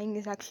dying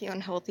is actually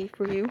unhealthy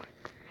for you?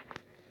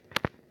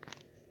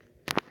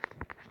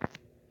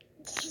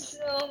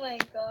 Oh my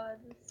god.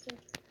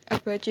 I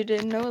bet you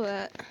didn't know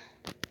that.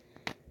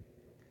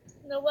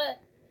 No what?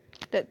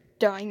 That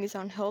dying is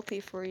unhealthy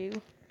for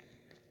you.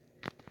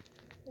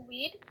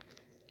 Weed?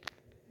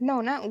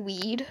 No, not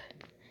weed.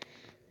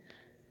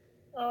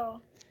 Oh.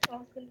 I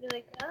was gonna be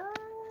like,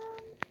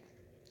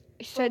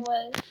 I said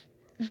what?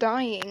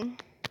 dying.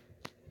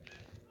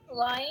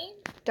 Lying?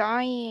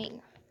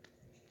 Dying.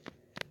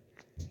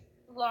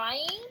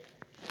 Lying?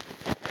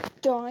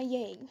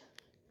 Dying.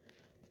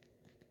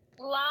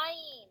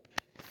 Lying.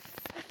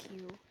 Fuck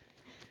you.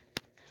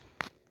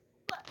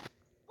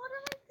 What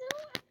am I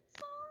doing?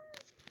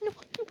 I'm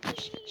sorry. No,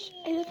 shh,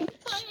 I love you.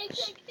 Sorry, I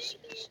Shh, can't shh,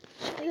 hear. shh,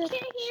 I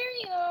can't hear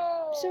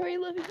you. Sorry, I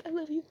love you. I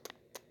love you.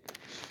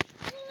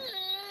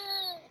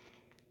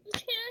 I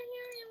can't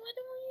hear you. What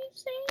are you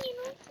saying?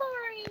 I'm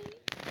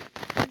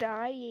sorry.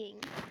 Dying.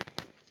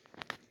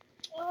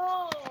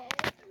 Oh,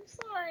 I'm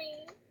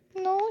sorry.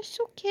 No, it's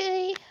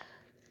okay.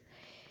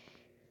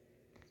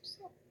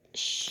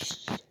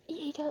 Shh,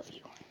 I love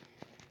you.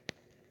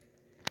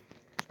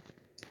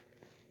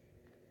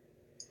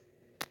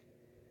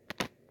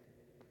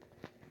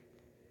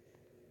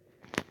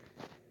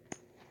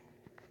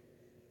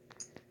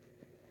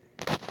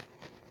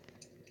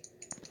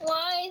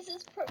 Why is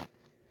this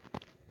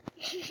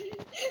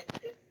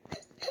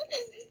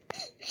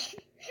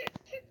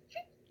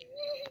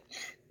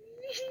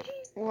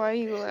Why are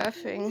you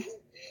laughing?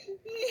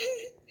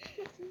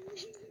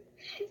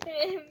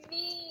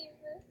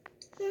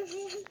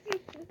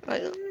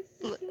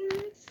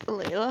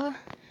 Layla?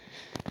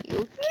 You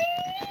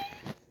okay?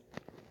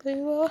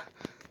 Layla?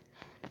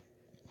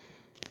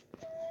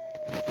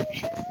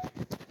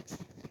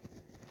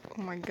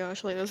 Oh my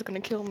gosh, Layla's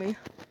gonna kill me.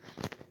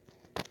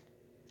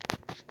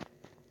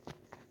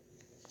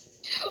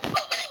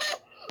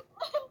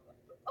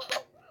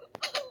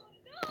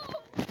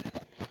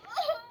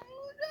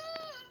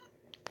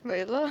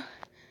 Layla?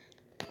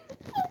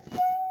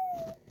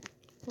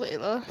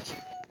 Layla?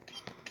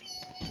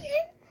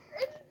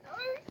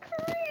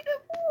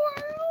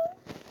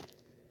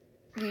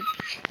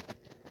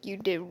 You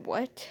did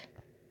what?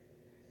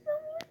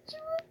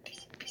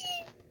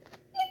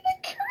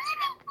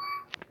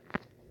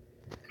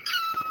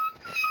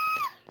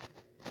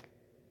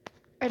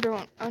 I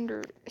don't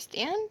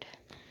understand.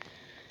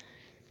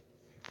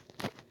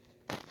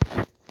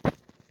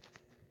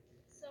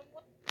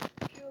 Someone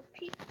drew a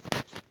pee.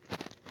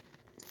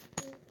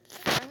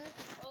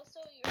 Also,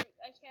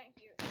 I can't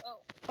hear. Oh.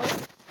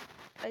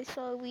 I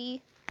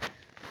sorry.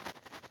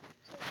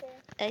 Okay.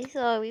 I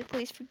sorry.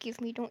 Please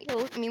forgive me. Don't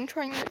yell at me. I'm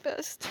trying my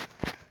best.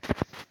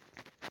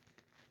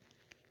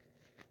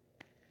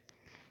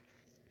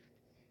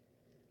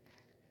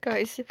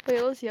 Guys, if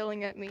Layla's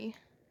yelling at me.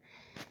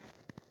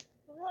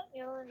 I'm not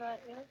yelling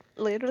at you.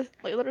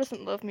 Layla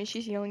doesn't love me.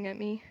 She's yelling at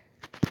me.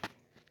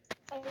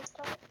 I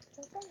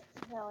wasn't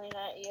yelling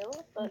at you,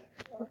 but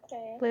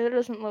okay. Layla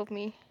doesn't love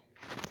me.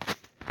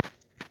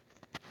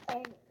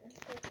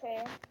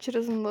 Okay. She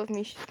doesn't love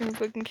me. She's gonna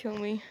fucking kill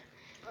me.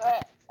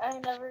 I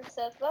never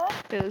said that.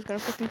 Layla's gonna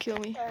fucking kill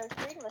me. I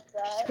agreed with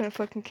that. She's gonna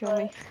fucking kill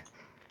me.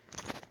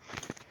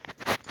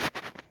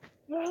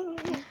 Oh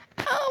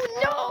Oh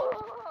no!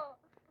 no!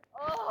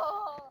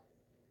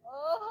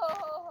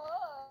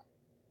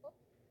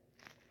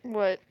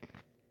 What?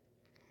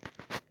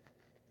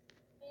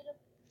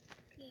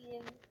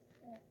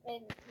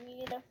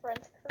 me and a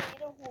friend's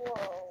creative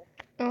world.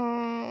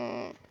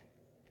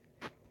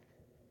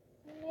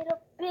 We made a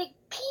big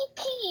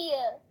pee-pee.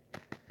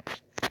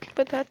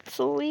 But that's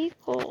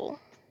illegal.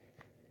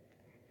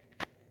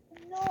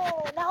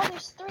 No, now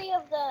there's 3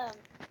 of them.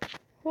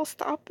 We'll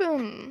stop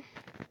him.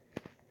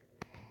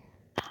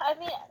 I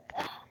mean,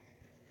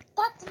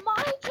 that's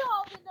my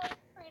job in the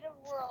creative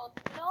world.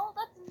 No,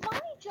 that's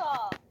my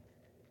job.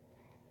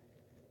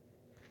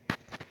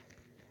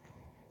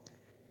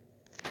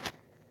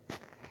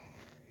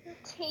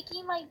 You're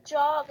taking my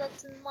job.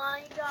 That's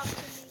my job to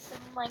make the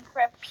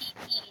Minecraft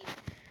pee-pee.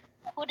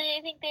 Who do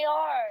they think they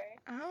are?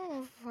 I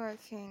don't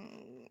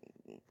fucking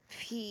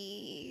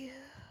pee.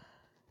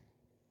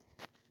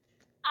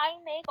 I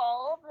make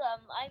all of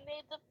them. I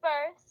made the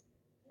first,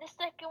 the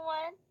second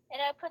one,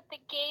 and I put the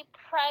gay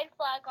pride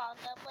flag on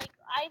them. Like,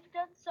 I've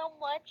done so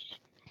much,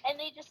 and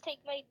they just take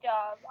my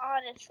job.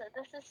 Honestly,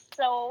 this is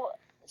so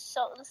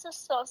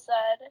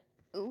sad.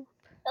 Oop.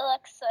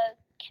 Alexa,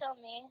 kill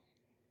me.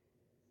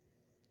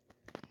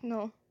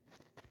 No.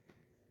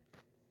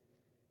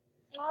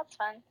 No, it's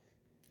fine.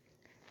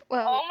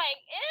 Well. Oh my,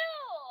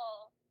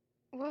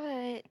 ew!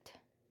 What?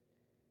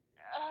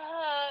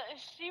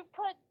 She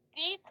put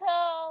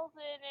details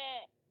in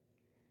it.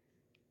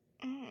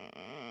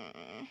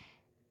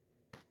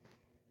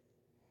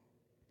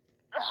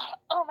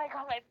 Oh my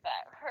god, my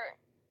back hurt.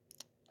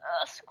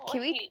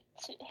 School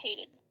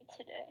hated me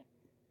today.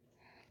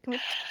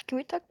 Can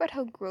we talk about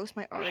how gross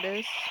my art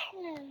is?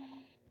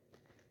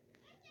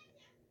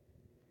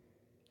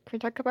 Can we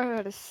talk about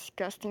how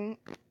disgusting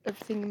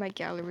everything in my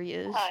gallery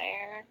is?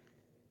 Tired.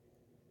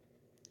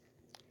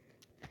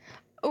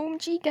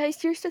 OMG,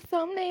 guys, here's the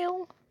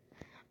thumbnail.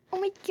 Oh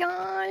my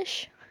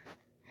gosh.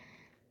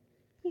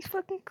 He's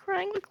fucking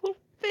crying like a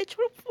little bitch.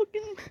 What a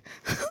fucking...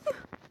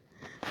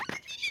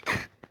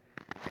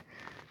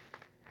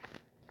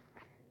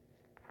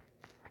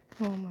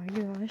 Oh my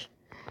gosh.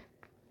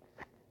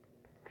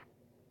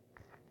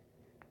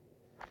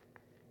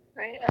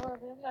 Right, I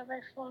love it.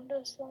 My phone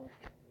does so.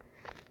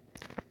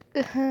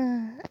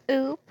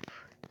 Oop.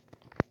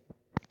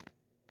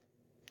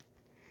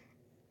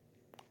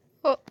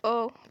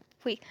 Uh-oh.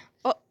 Wait.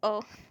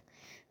 Uh-oh.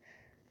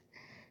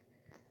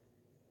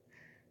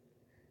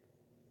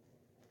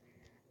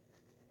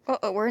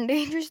 Uh-oh, we're in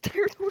dangerous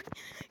territory.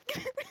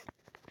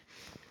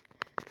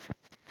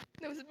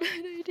 That was a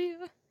bad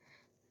idea.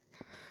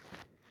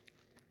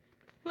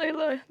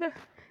 Layla,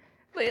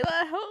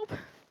 help.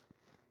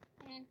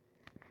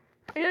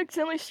 I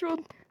accidentally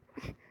strolled.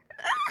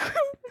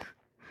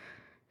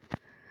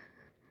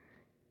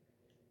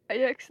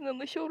 I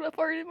accidentally showed up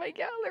art in my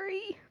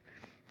gallery.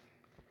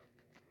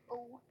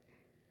 Oh.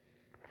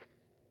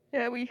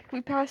 Yeah, we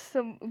passed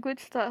some good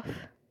stuff.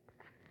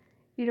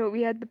 You know,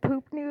 we had the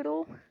poop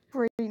noodle.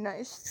 Pretty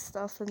nice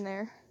stuff in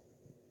there.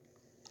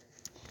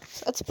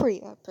 So that's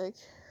pretty epic.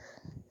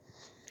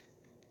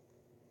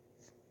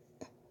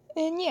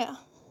 And yeah.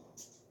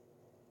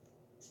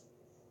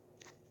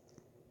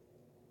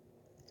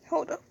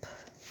 Hold up.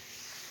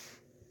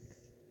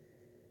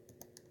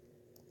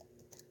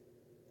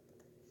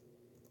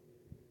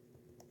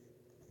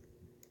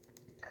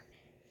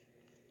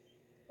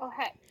 Oh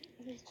heck,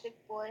 he's a big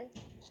boy.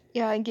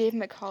 Yeah, I gave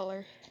him a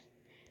collar.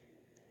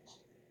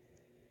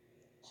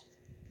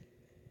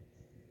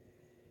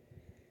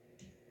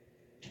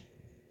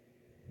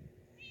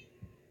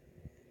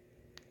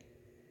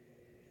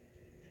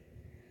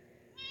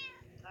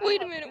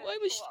 Wait a minute,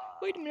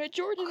 wait a minute,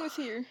 Jordan was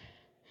here.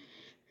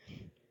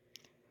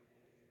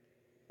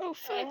 Oh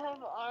fuck. I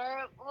have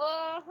arm.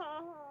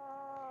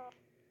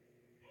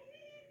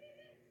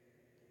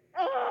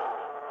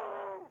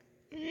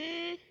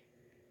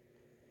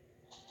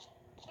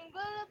 I'm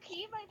gonna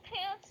pee my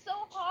pants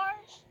so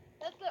hard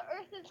that the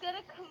earth is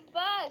gonna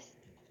combust.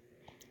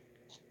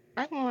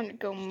 I want to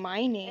go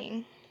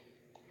mining.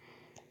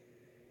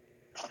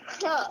 Oh my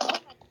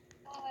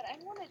god,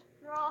 I want to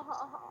draw.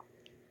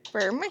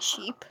 Where are my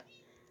sheep?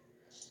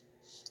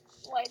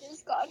 Why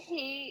does God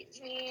hate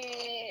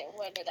me?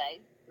 What did I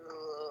do?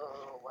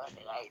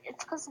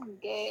 It's because I'm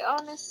gay.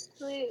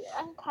 Honestly,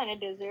 I kind of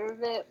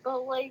deserve it,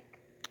 but like...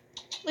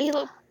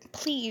 Layla,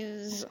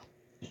 please.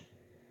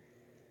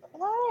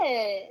 What?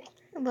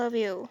 I love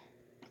you.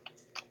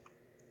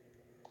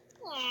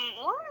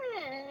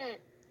 What?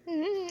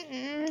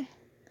 Mm-mm.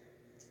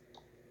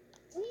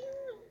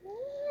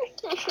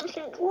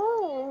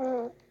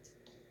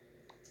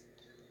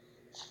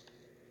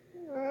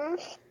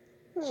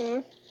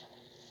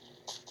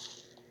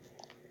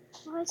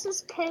 Why is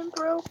this pen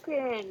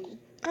broken?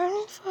 I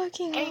don't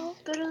fucking know.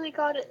 I literally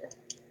got it.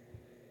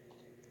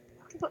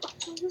 What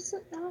was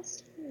it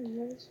asking?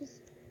 I was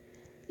just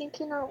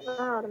thinking out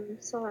loud.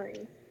 I'm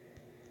sorry.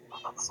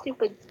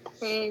 Stupid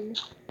pen.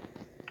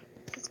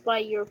 This is why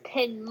your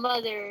pen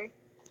mother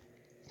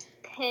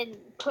pen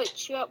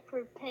put you up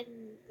for pen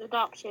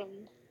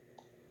adoption.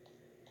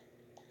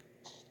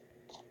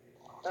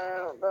 I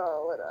don't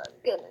know what I'm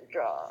gonna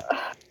draw.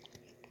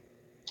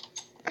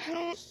 I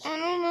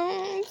don't know.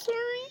 I'm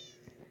sorry.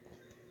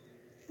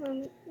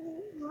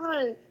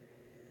 What?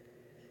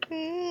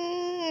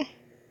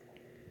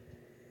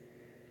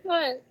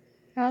 What?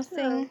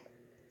 Nothing.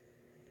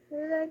 What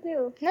did I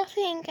do?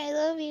 Nothing. I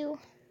love you. I'll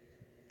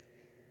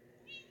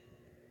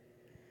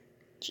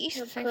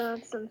Jesus, put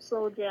on some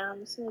slow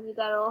jams. Maybe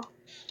that'll.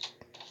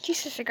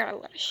 Jesus, I got a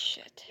lot of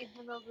shit.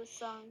 Even though the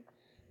song.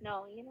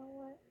 No, you know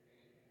what?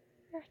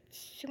 There's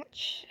too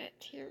much shit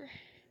here.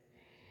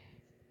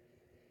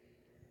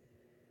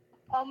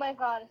 Oh my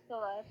god, it's still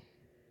alive.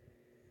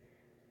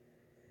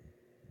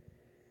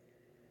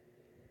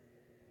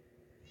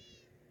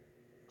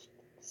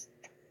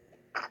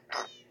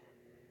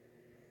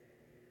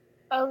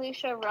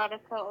 Alicia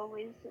Erotica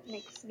always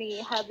makes me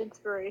have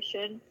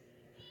inspiration.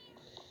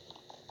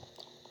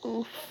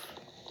 Oof.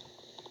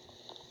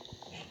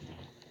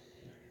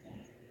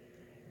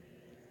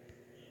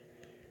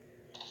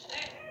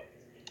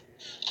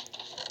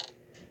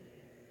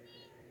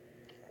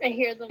 I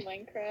hear the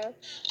Minecraft.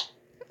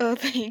 Oh,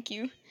 thank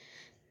you.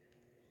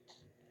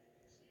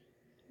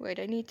 Wait,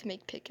 I need to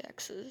make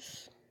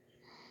pickaxes.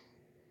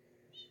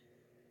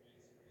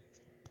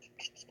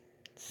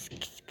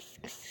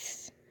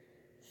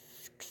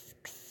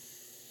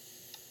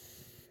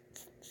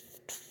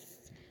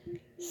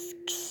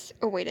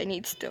 Oh wait, I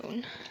need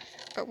stone.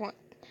 I want.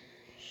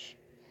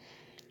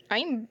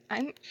 I'm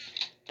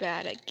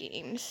bad at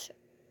games.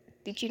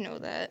 Did you know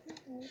that?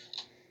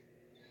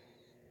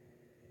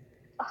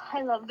 Oh,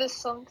 I love this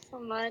song so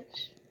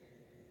much.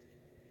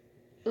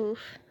 Oof.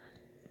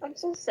 I'm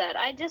so sad.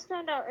 I just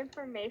found out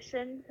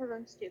information because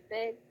I'm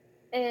stupid,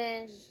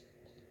 and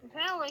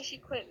apparently she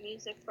quit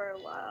music for a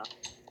while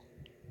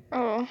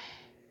Oh,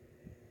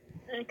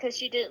 because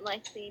she didn't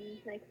like being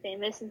like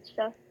famous and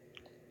stuff.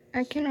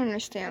 I can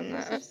understand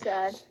This that. is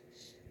sad.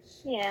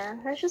 Yeah,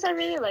 it's just I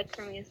really like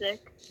her music.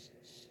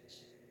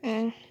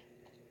 Mm.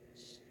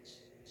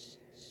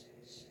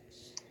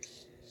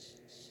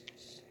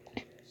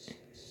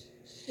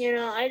 You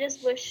know, I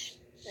just wish,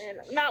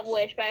 not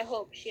wish, but I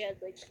hope she has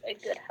like a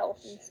good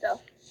health and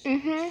stuff.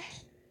 Mhm.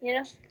 You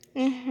know.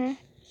 Mhm.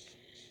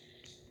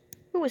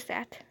 Who was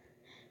that?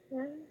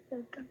 I'm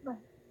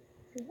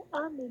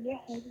in your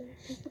head.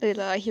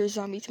 Layla, I hear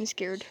zombies. I'm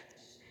scared.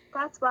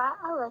 That's why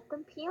I let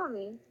them pee on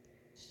me.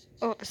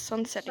 Oh, the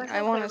sun's setting. That's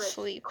I my want to favorite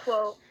sleep.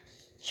 quote.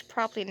 Should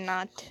probably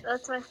not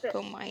That's my favorite.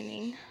 go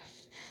mining.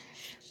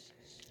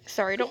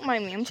 Sorry, don't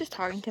mind me. I'm just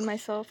talking to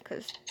myself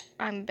because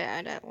I'm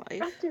bad at I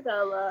life. do that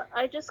a lot.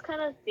 I just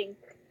kind of think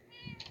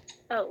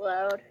out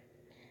loud.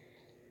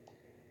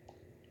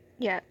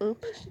 Yeah,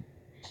 oop.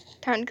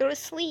 Time to go to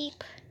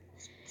sleep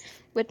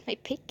with my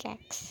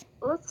pickaxe.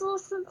 Let's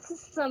listen to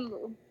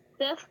some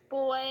Deaf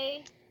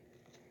Boy.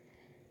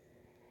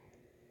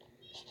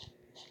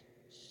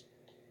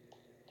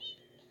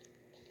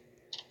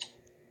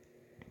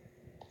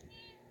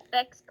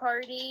 X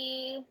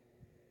Party.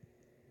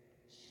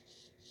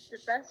 The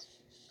best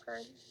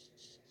party.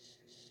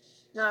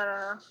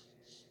 No.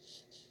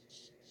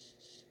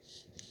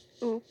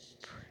 Oop.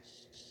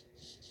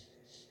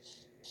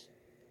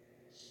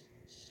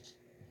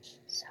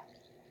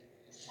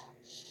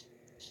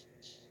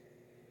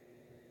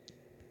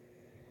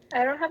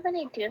 I don't have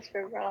any ideas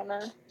for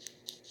Rana.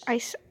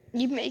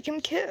 You make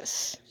him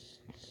kiss.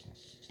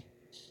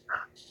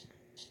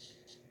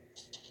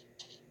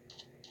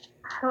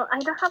 I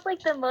don't have like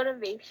the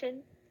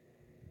motivation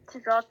to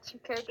draw two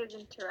characters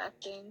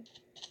interacting.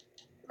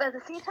 But at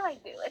the same time I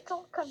do. It's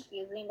all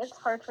confusing. It's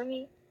hard for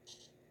me.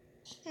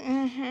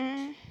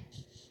 Mm-hmm.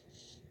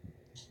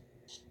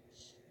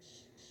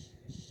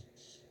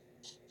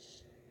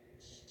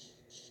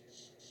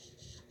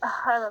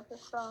 I love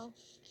this song.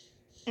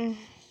 Mm.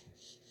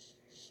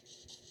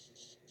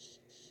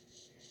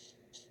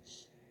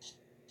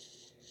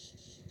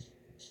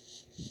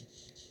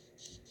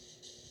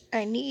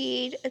 I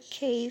need a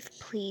cave,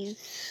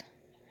 please.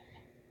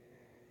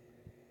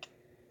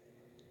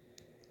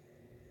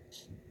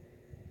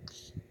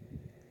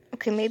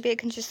 Okay, maybe I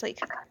can just like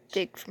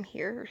dig from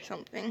here or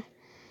something.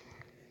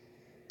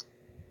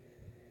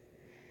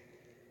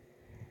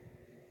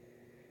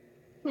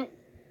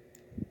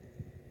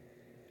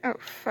 Oh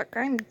fuck,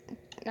 I'm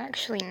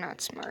actually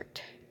not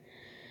smart.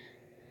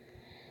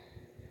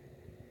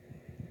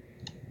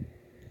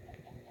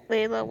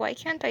 Layla, why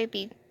can't I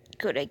be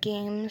good at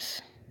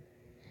games?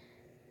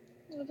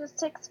 It just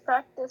takes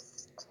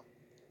practice.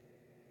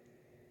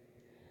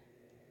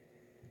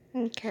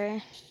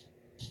 Okay.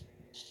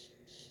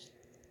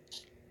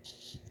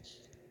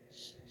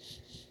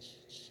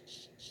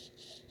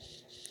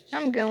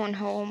 I'm going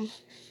home.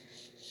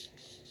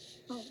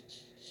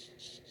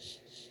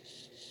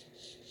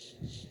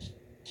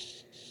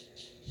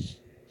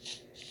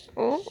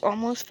 Oh,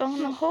 almost fell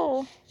in the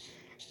hole.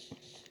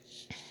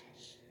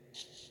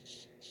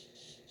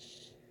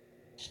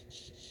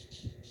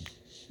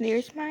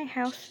 There's my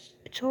house.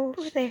 It's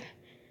over there.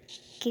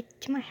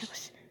 Get to my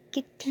house.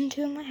 Get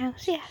into my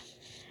house. Yeah.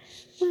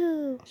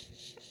 Woo.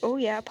 Oh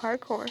yeah,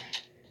 parkour.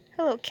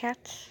 Hello,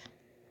 cats.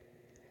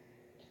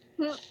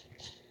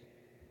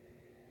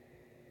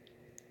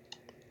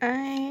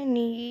 I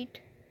need...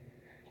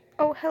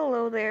 Oh,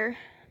 hello there.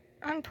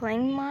 I'm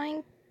playing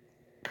mine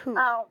poop.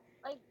 Ow.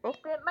 I bit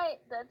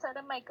the inside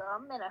of my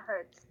gum and it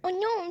hurts. Oh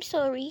no, I'm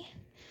sorry.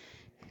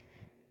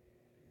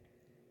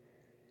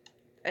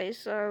 I'm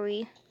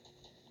sorry.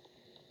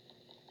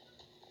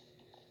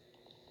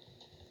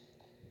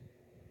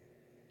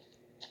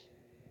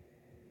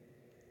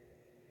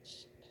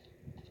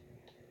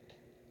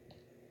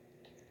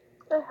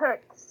 It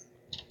hurts.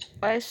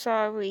 I'm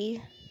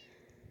sorry.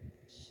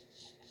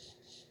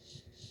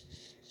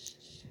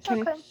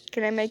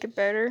 Can I make it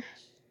better?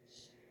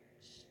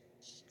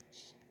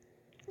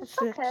 It's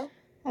okay.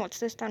 Oh, what's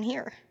this down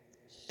here?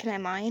 Can I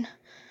mine?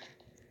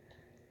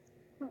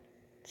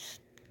 It's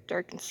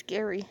dark and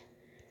scary.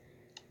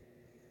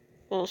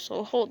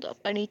 Also, hold up.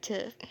 I need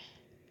to.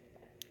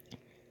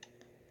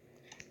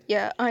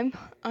 Yeah, I'm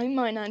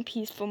mine on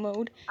peaceful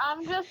mode.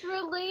 I'm just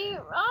realizing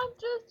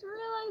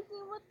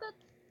what the.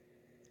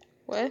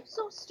 What? I'm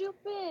so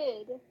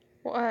stupid.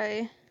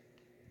 Why?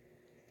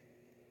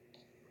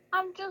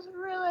 I'm just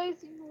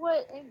realizing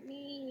what it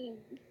means.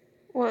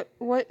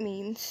 What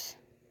means?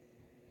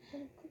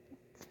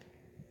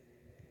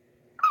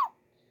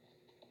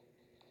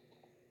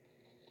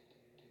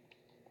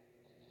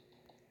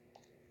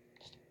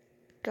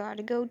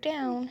 Gotta go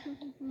down.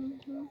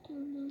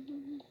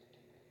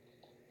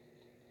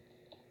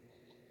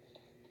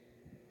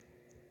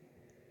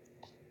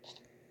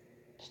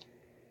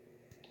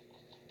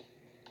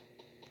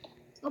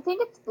 I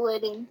think it's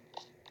bleeding.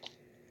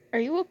 Are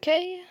you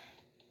okay?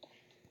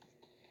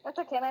 That's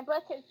okay, my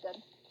blood tastes good.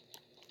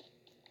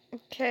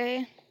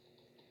 Okay.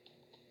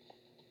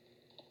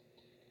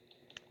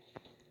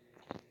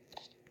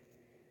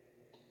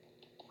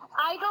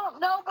 I don't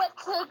know what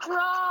to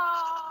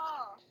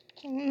draw!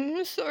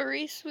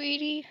 Sorry,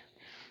 sweetie.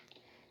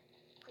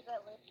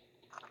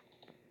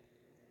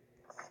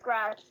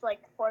 Scratched like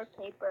 4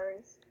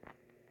 papers.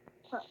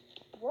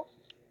 Whoop.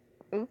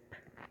 Oop.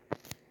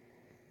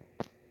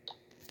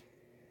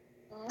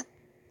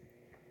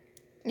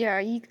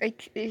 Yeah,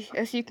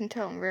 as you can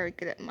tell, I'm very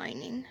good at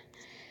mining.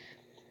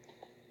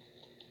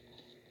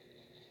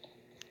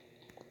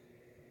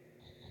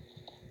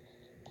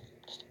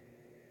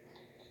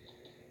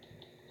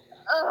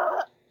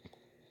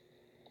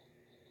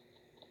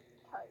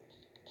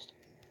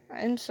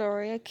 I'm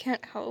sorry, I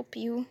can't help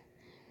you.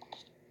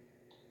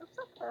 It's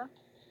okay.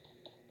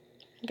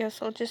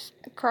 Guess I'll just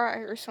cry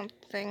or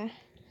something.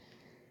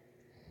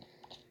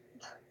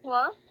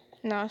 What?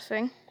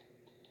 Nothing.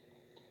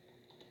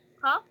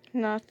 Huh?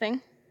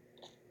 Nothing.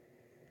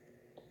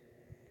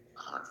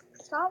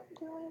 Stop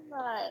doing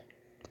that.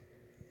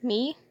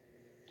 Me?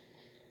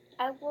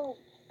 I will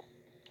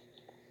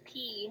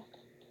pee.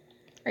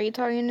 Are you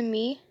talking to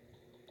me?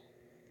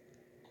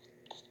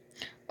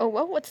 Oh,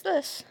 well, what's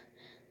this?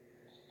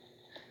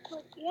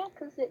 Well, yeah,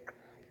 because it...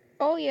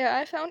 Oh, yeah,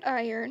 I found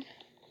iron.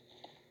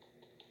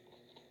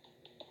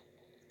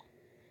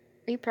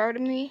 Are you proud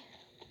of me?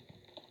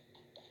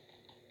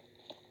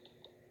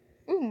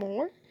 Ooh,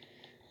 more?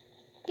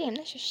 Damn,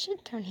 there's a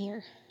shit ton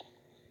here.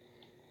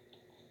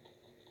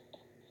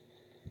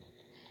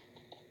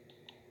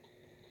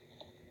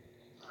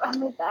 I'll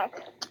be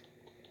back.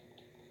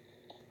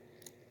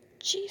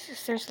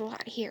 Jesus, there's a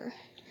lot here.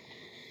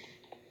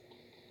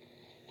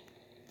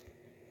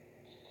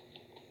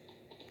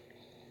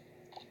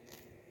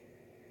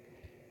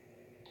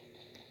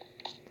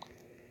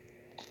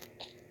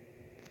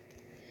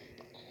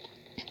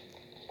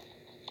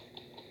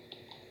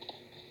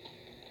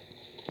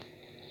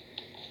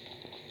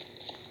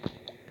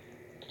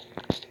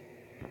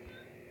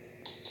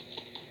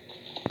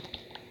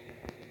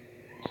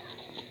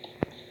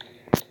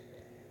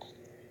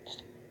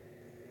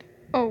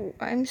 Oh,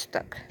 I'm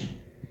stuck.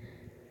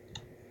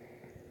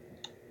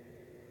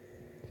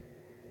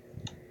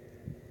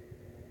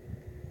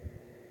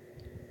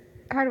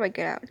 How do I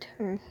get out?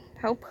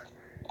 Help?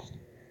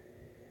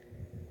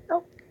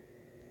 Oh.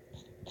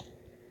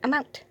 I'm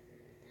out.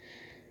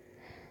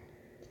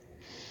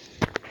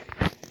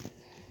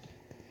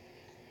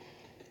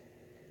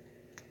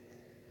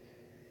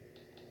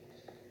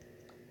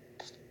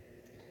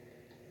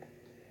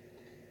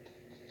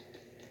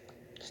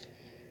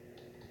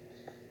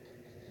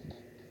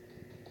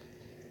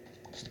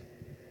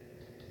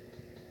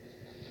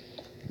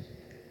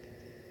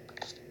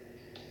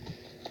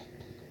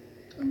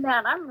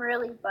 Man, I'm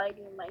really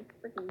biting my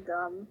freaking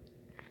gum.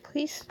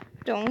 Please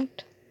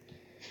don't.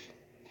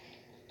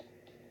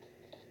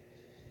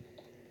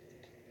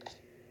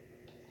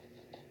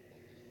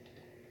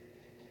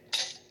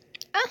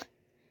 Ah!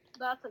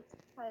 That's its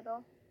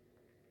title.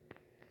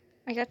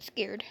 I got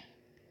scared.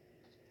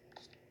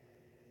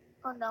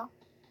 Oh no.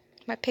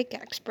 My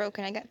pickaxe broke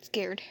and I got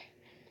scared.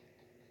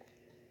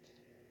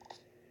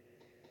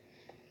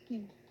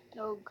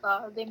 Oh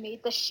god, they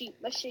made the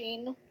sheep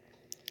machine.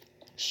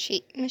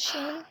 Sheep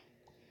machine?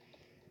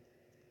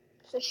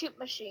 The sheep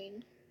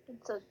machine.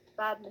 It's a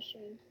bad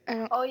machine. I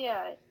don't... Oh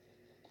yeah.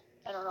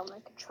 I don't know my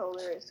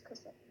controller is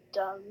because I'm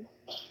dumb.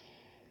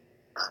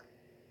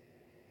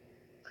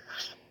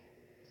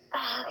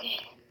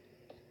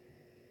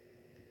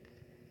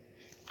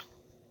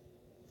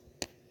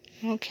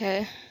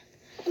 Okay. Okay.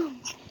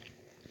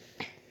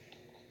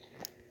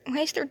 Why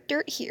is there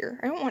dirt here?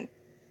 I don't want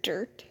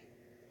dirt.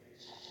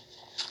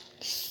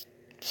 It's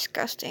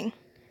disgusting.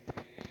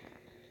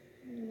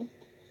 Do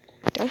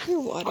I hear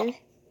water?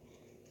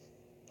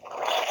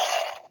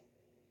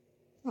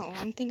 Oh,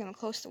 I'm thinking I'm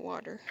close to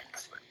water.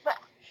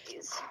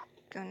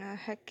 Gonna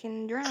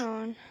heckin'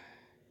 drown.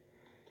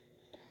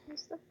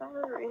 Where's the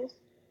batteries?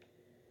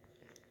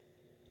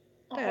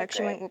 That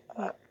actually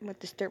might what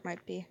this dirt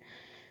might be.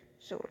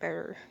 So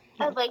better.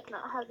 I like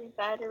not having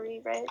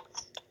battery, right?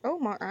 Oh,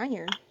 more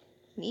iron.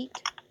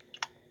 Neat.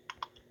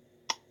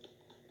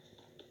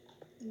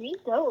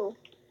 Neato.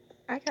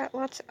 I got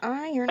lots of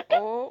iron.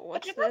 Oh,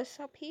 what's this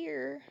up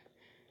here?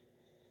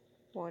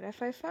 What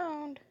have I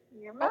found?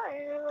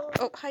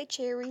 Oh, hi,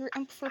 Cherry. We're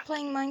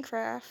playing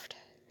Minecraft.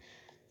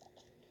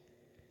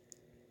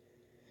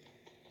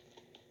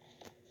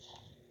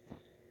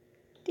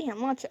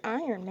 Damn, lots of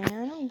iron,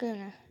 man. I'm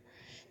gonna...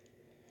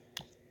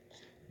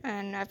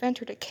 And I've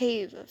entered a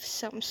cave of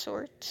some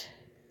sort.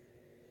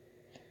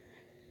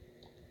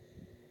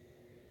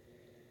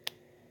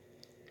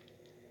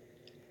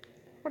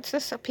 What's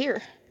this up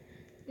here?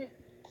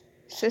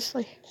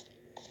 Cicely.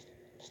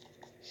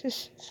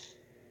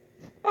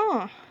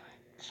 Oh.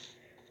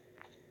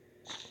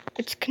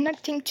 It's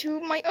connecting to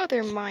my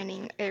other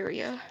mining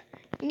area.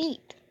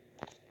 Neat.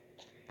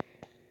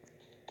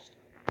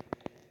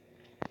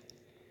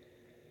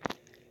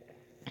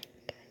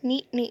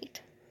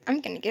 Neat.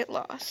 I'm gonna get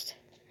lost.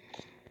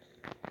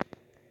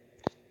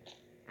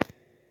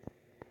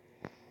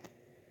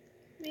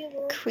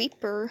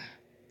 Creeper.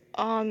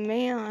 Aw,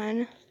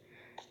 man.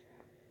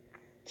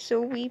 So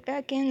we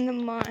back in the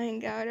mine,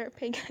 got our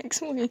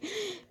pickaxe wing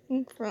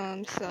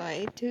from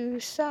side to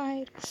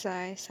side,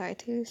 side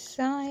to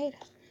side.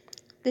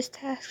 This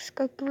task's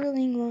a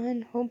grueling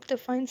one. Hope to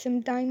find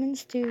some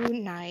diamonds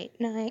tonight,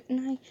 night.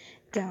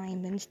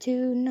 Diamonds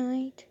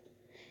tonight.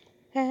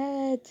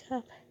 Heads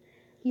up,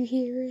 you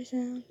hear a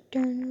sound.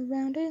 Turn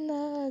around and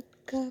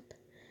look up.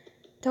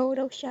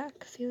 Total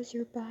shock fills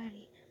your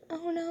body.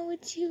 Oh no,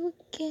 it's you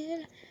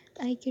again.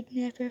 I could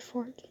never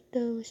forget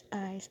those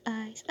eyes.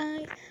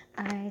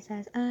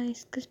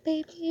 Cause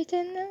baby,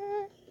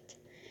 tonight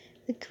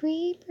the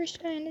creeper's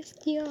trying to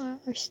steal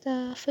our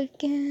stuff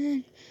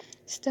again.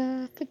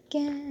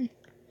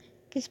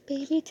 Cause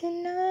baby,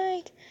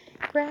 tonight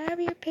grab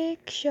your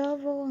pick,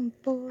 shovel, and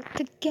bolt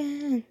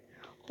again.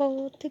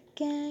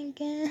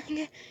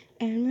 Gang,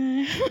 and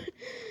run.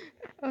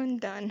 I'm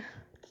done.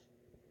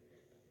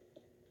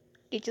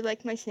 Did you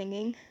like my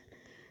singing?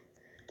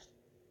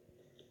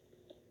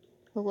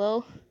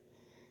 Hello?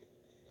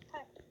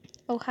 Hi.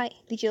 Oh, hi.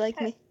 Did you like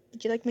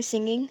my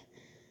singing?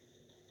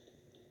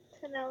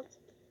 10 out.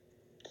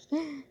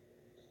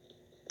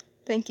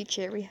 Thank you,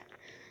 Cherry.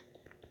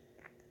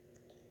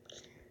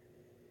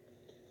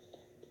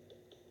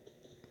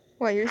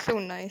 Wow, you're so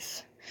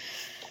nice.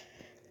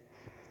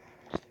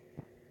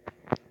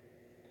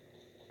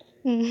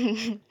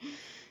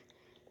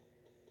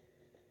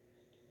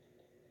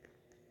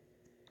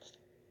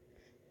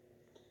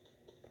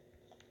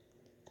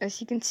 As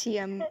you can see,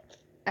 I'm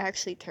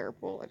actually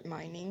terrible at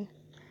mining.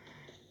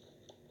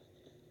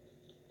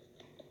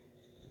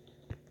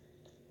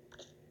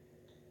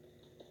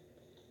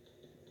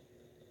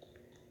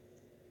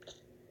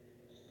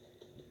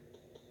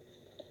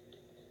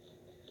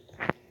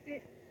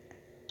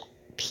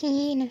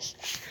 Penis.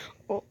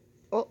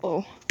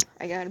 Oh,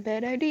 I got a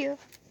bad idea.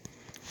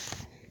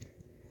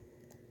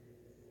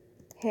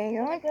 Hang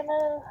on. I'm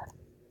gonna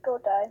go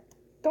die.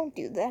 Don't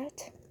do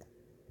that.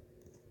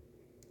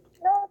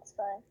 No, it's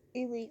fine.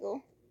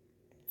 Illegal.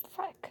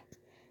 Fuck.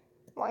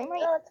 Why am I...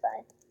 No, it's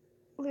fine.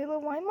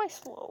 Layla, why am I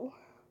slow?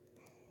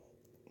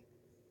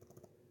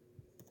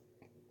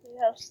 Do you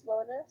have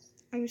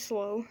slowness? I'm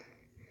slow.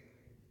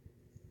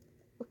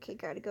 Okay,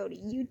 gotta go to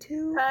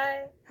YouTube.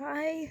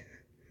 Hi.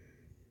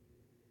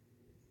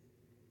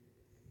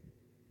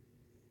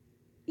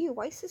 Ew,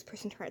 why is this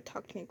person trying to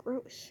talk to me?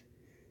 Gross.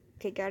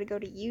 Okay, gotta go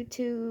to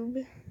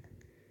YouTube.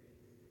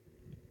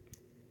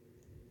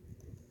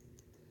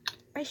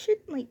 I should,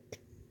 like,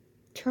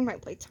 turn my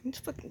lights on. It's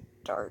fucking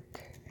dark.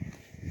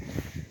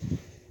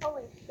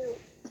 Holy shoot.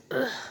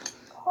 Ugh.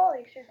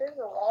 Holy shit, there's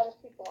a lot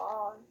of people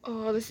on.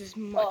 Oh, this is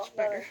much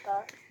better. No, it's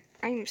not.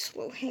 I'm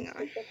slow. Hang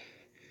on.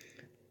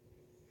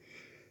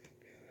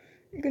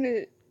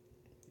 Stupid.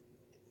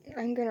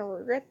 I'm gonna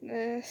regret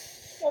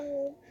this.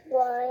 I'm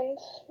blind.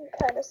 I'm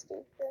kind of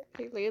stupid.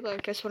 Hey,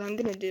 Layla, guess what I'm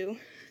gonna do?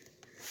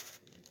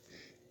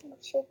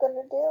 What you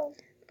gonna do?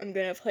 I'm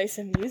gonna play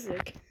some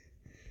music.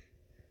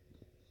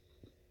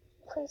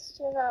 Please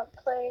do not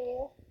play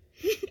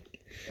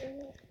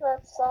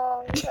that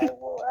song. I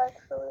will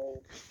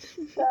actually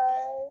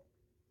die.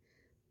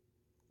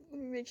 Let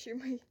me make sure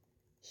my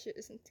shit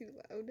isn't too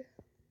loud.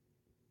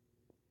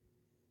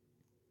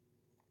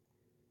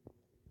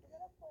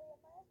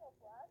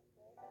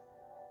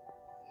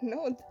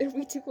 No, it'll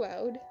be too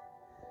loud.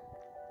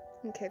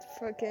 Okay,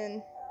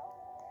 fucking...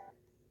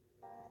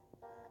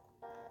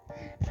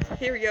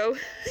 Here we go.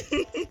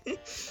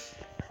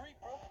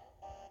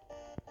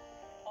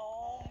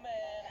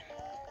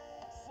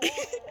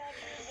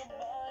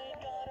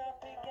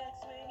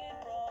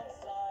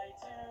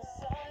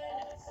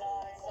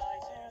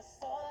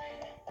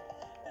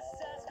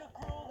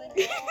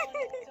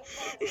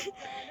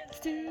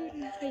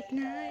 Tonight,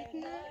 night,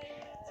 night.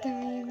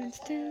 Diamonds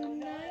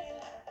tonight.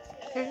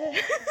 Oh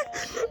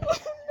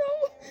no!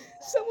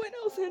 Someone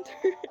else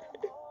entered.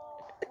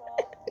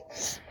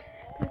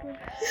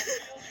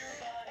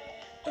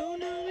 Oh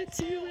no, it's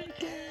you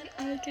again.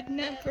 I could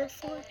never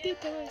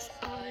forget those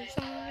eyes,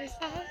 eyes,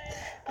 eyes,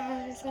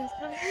 eyes, eyes,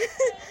 eyes.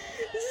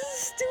 This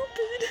is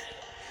stupid.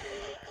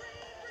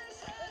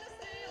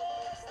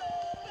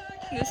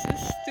 This is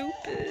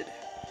stupid.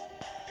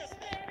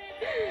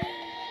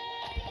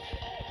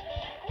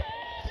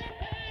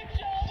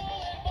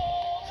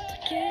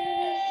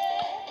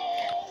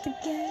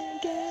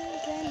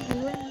 Again,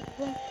 run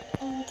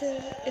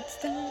until it's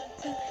done,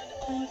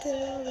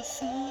 until the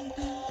sun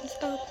comes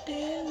up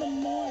in the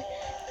morning.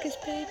 'Cause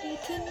baby,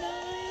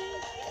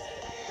 tonight,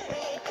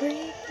 the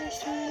creeper's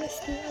trying to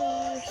steal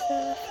our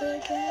stuff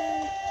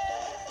again,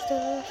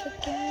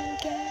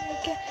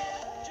 again.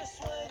 Just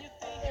when you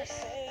think you're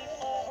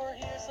safe,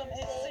 overhear some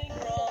hissing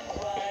from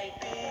right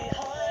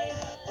behind.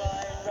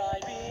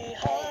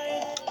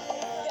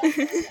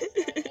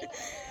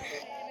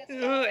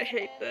 Oh, I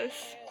hate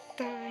this.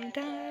 Die,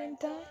 die,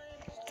 die.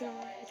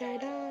 Die, die,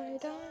 die,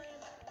 die.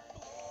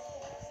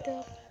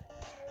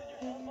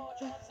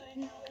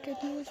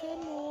 Could use it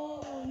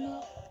more,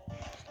 no.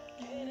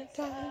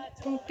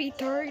 Don't be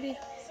dirty.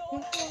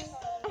 Oh,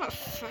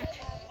 fuck.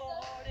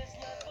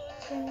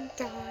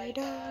 Die,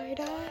 die,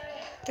 die.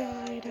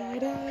 Die, die,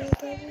 die,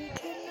 baby,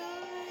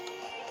 tonight.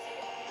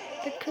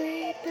 The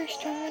creeper's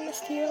trying to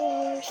steal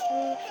our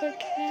stuff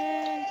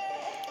again.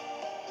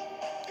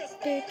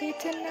 Baby,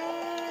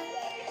 tonight.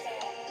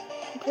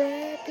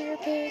 Grab your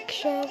big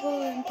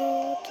shovel and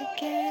bolt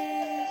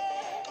again.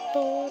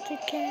 Bolt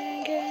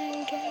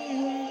again,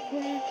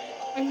 run,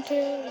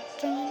 until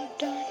it's done,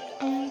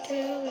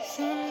 until the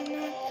sun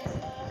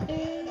up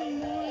in the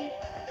morning.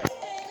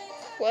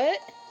 What?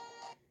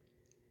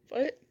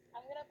 What?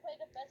 I'm gonna play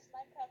the best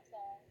Minecraft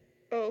song.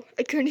 Oh,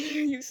 I couldn't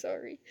hear you,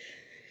 sorry.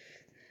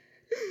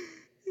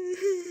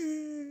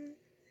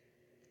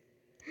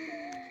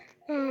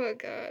 Oh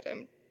god,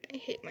 I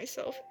hate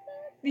myself.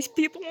 These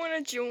people want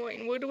to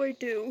join, what do I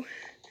do?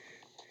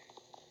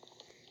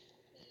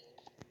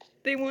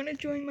 They want to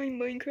join my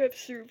Minecraft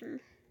server.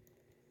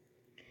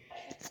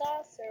 It's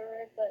not a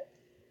server, but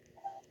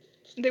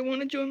They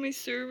want to join my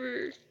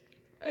server.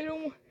 I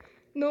don't.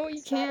 No,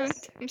 you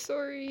can't. I'm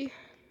sorry.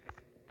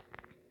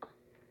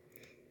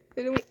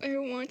 I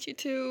don't want you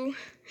to.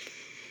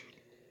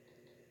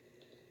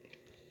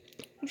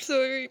 I'm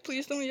sorry.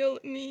 Please don't yell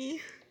at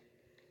me.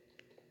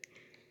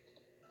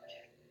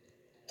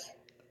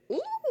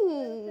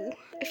 Ooh,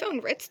 I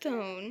found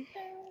redstone.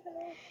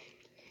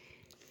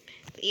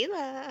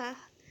 Layla.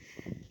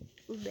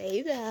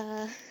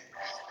 Layla.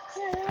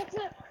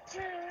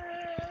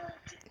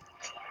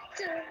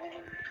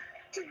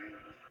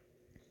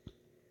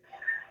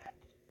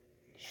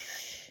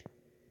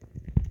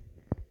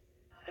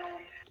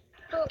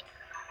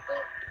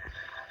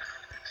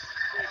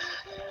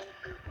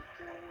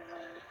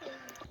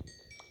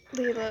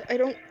 Layla, I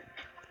don't.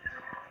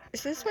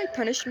 Is this my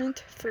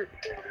punishment for.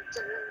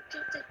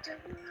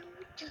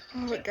 Oh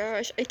my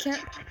gosh, I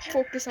can't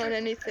focus on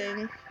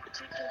anything.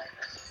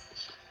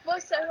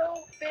 Once I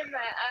opened my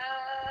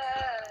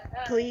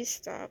eyes, Please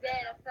stop. then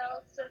I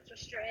felt such a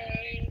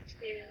strange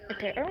feeling.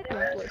 Okay, I don't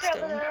want redstone.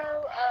 Travel a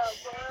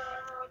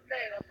world,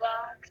 made a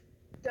box,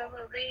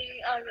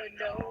 doubly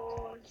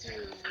unknown to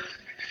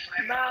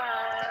Minecraft.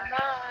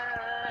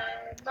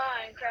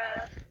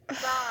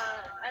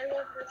 I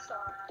love this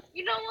song.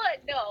 You know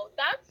what? No,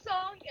 that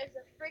song is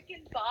a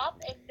freaking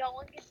bop, and no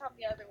one can tell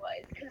me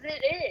otherwise, because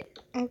it is.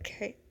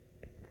 Okay.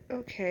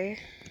 Okay.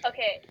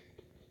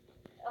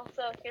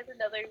 Also, here's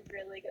another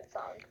really good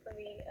song. Let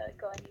me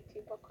go on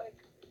YouTube real quick.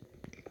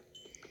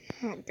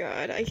 Oh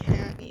god, I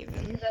can't even.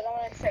 Because I don't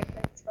want to check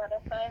my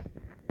Spotify.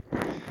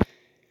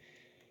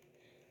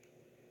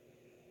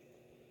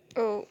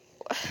 Oh.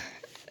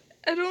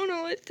 I don't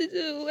know what to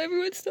do.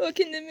 Everyone's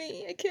talking to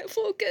me. I can't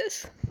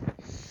focus.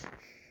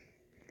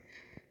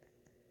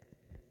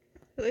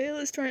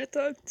 Layla's trying to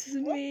talk to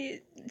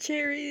me.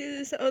 Cherry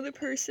is the other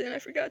person. I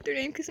forgot their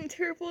name because I'm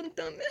terrible and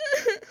dumb.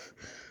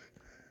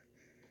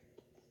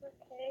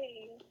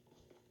 Okay.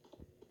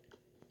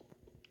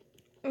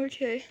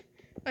 Okay.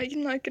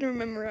 I'm not gonna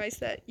memorize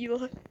that.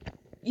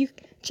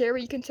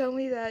 Cherry, you can tell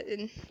me that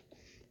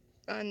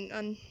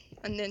on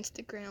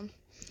Instagram.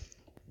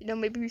 You know,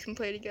 maybe we can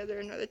play together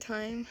another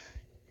time.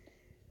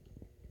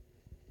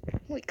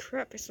 Holy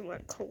crap, it's a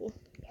lot cold.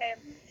 Okay.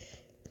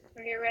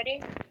 Are you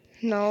ready?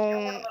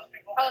 No.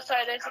 Oh,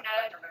 sorry, there's an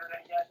ad.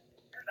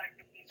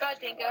 God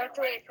dang it, I have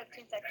to wait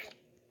 15 seconds.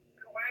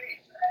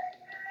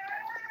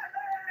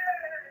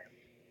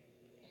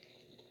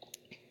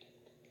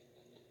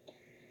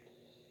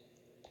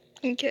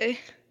 Okay.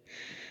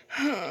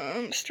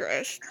 I'm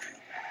stressed.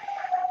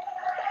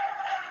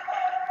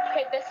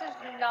 Okay, this is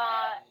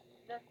not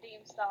the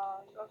theme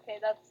song. Okay,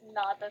 that's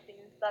not the theme.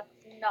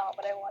 That's not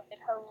what I wanted.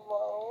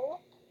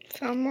 Hello?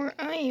 Found more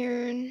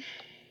iron.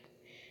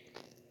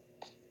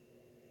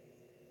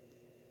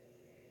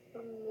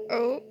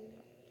 Oh.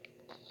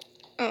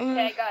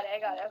 Okay, I got it.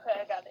 Okay,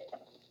 I got it.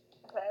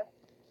 Okay.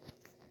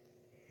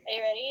 Are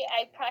you ready?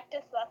 I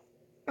practiced last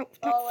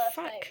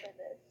night for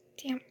this.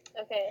 Damn.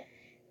 Okay.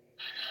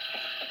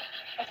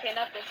 Okay,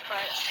 not this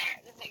part.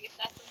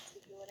 That's some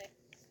stupid one.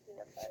 Do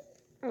that part.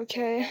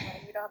 Okay. Never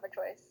mind, we don't have a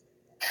choice.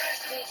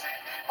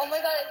 Oh my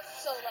god,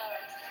 it's so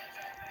loud.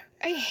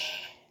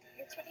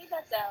 You're turning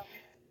that down.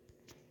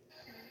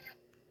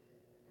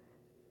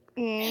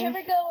 Here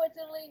we go with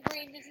the Lane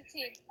Green Visit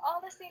Team. All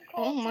the same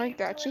Oh my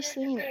god, she's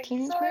singing the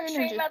Teenage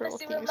Mutant Ninja Turtle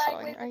theme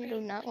song. I do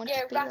not want to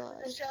be alive.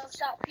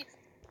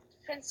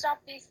 Can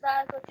stop these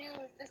radical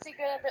dudes. The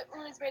secret of the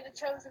ooze made the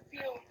chosen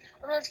few.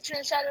 The most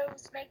true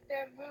shadows make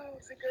their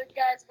moves. The good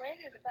guys win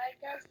and the bad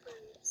guys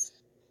lose.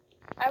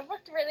 I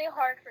worked really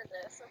hard for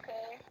this,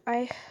 okay?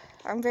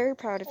 I'm very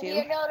proud of you.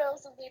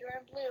 Leonardo's the leader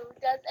in blue.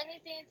 Does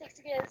anything it takes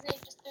to get his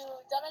ninjas through.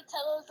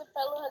 Donatello's a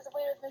fellow has a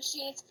way with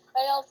machines.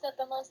 Rael's got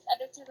the most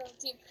attitude on the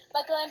team.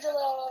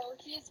 Michelangelo,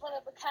 he's one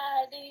of a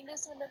kind. And he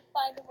knows when to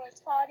find them when it's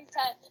party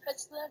time. But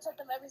still taught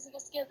them every single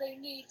skill they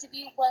need to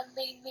be one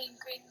lean, mean,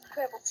 green,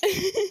 incredible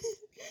team.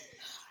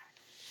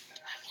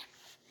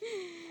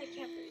 I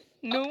can't breathe.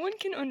 No one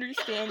can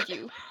understand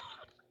you.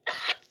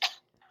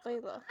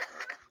 Layla.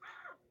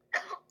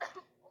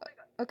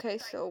 Okay,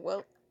 so,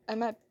 well,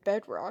 I'm at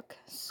Bedrock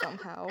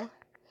somehow.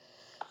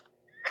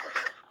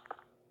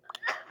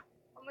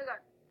 Oh my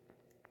god.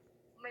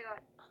 Oh my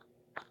god.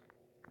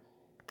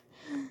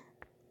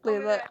 Layla. Oh my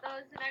god, that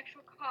was an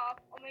actual cough.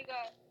 Oh my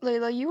god.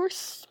 Layla, you are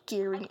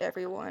scaring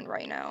everyone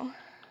right now.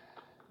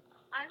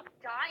 I'm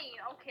dying.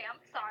 Okay, I'm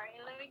sorry.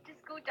 Let me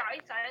just go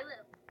die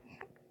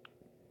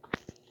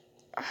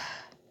silent.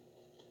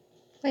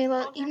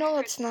 Layla, you know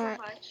it's not.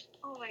 So much.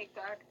 Oh my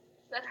god.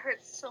 That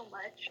hurts so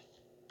much.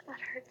 That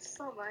hurts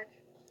so much.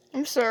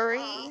 I'm sorry.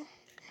 Ow.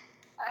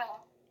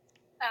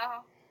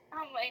 Ow.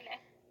 Oh my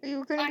neck.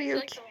 You're gonna be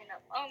okay.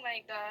 Up. Oh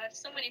my god.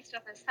 So many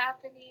stuff is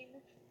happening.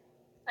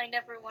 I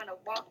never want to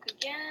walk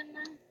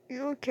again.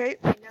 You okay?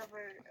 I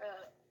never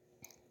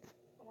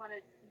want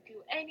to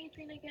do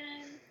anything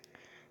again.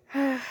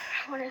 I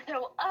want to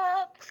throw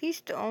up.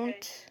 Please don't.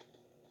 Okay.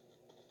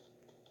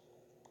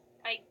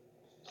 I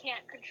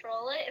can't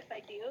control it if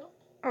I do.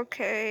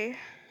 Okay.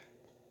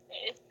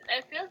 It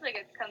feels like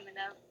it's coming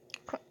up,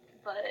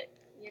 but,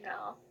 you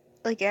know.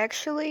 Like,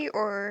 actually,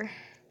 or?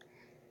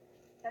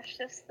 That's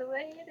just the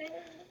way it is.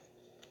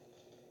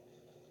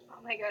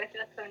 Oh my god, I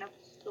feel like throwing up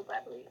so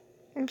badly.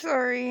 I'm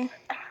sorry.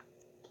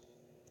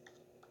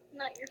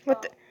 Not your fault.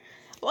 What the?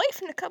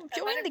 Life in a Cup,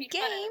 join the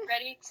game.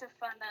 Ready to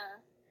fun,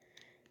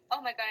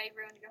 Oh my god, I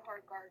ruined your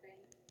hard garden.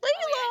 Layla! Oh,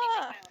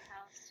 yeah, I need to make my own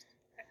house.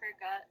 I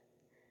forgot.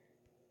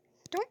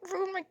 Don't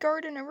ruin my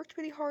garden, I worked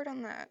really hard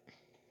on that.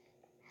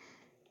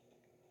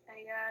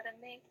 I gotta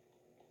make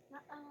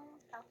my own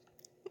house.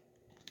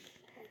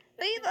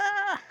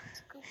 Layla!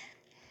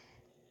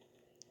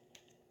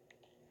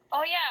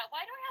 Oh yeah,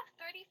 why do I have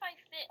 35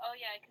 fish? Oh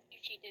yeah, because you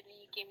cheated and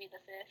you gave me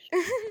the fish.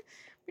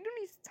 We don't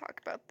need to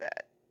talk about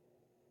that.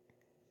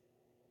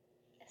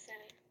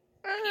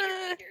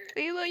 Peter.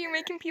 Layla, you're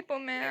making people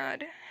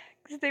mad.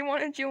 Because they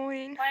want to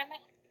join. Why am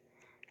I?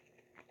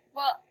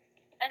 Well,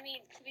 I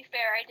mean, to be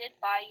fair, I did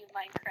buy you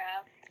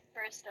Minecraft,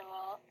 first of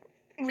all.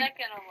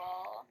 Second of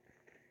all,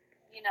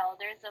 you know,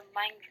 there's a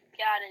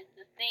Minecraft is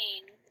the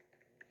thing.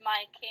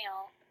 My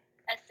account,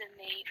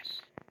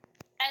 SMH.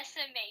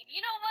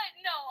 You know what?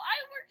 No, I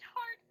worked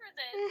hard for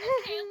this.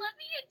 Okay, let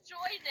me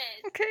enjoy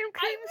this. Okay, I I'm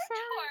worked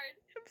sorry. hard.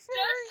 I'm sorry.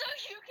 Just so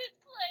you could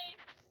play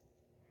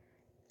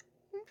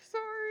I'm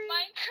sorry.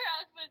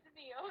 Minecraft with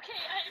me,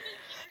 okay? I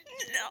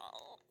didn't. No.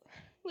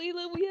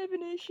 Layla, we have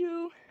an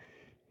issue.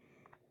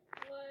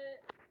 What?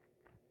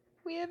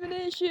 We have an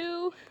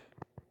issue.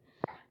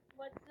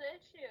 What's the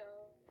issue?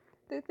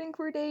 They think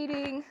we're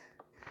dating.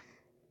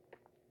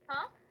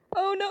 Huh?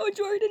 Oh no,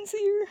 Jordan's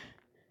here.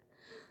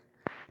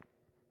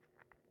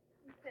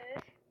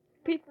 Okay.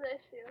 What's the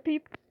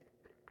issue?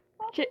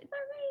 What's the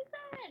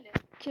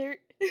reason?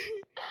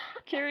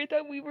 Carrie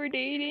thought we were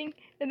dating,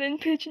 and then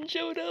Pigeon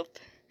showed up.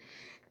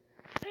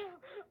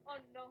 Oh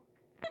no.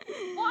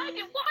 Why do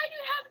you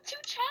have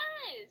two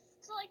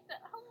chests? Like the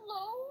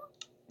hello?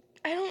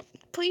 I don't.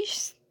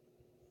 Please.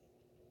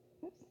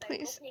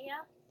 Please. Okay,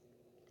 yeah.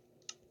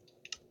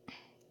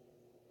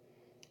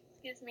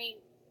 Excuse me,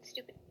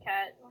 stupid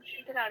cat. Oh,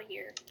 get out of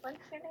here. What's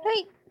your name?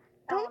 Hey.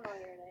 I don't know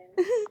your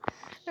name.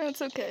 No,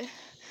 it's okay.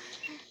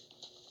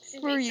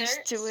 Excuse We're me,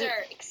 used to it.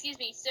 Sir, excuse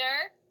me,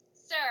 sir.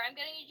 Sir, I'm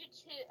gonna need you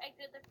to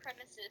exit the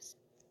premises.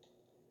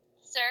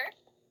 Sir?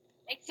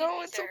 Excuse me,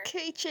 No, it's sir.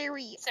 okay,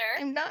 Cherry. Sir?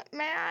 I'm not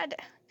mad.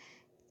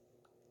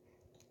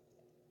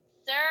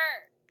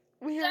 Sir!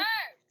 Sir!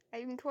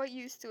 I'm quite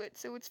used to it,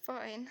 so it's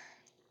fine.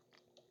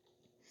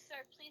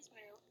 Sir, please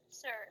move.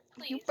 Sir,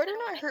 please. You better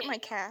not hurt my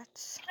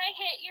cats. Can I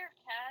hit your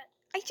cat?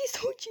 I just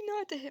told you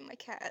not to hit my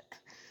cat.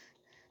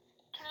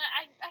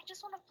 I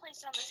just want to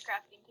place it on this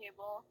crafting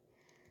table.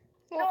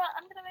 Well, you know what?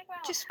 I'm gonna make my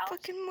own just house.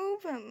 fucking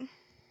move him.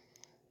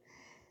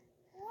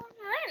 Well,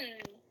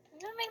 then, I'm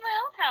gonna make my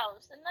own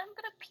house, and then I'm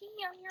gonna pee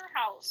on your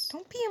house.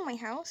 Don't pee in my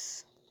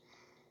house.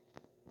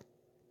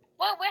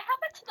 What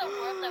happened to the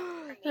worm that we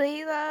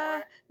created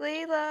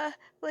Layla,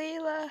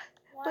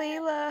 before?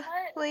 Layla.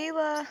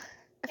 What?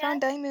 I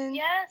found diamond.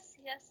 Yes.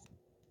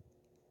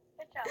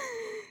 Good job.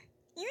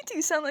 You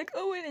two sound like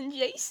Owen and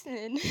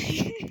Jason.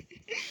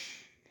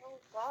 Oh,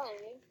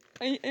 golly.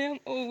 I am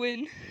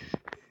Owen.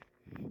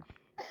 Oh,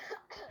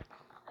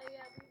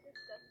 yeah, we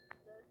discussed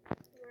this.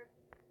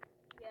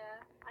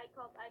 I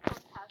called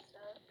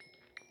pasta.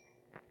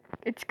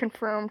 It's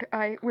confirmed.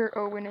 We're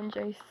Owen and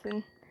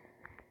Jason.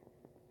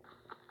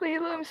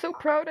 Layla, I'm so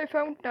proud I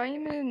found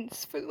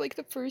diamonds for like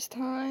the first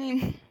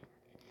time.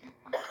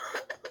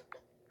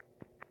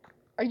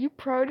 Are you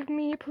proud of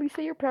me? Please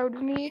say you're proud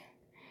of me.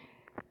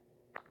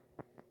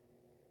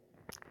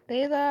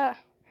 Layla,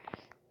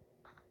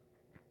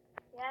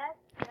 Yes.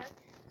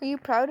 are you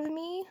proud of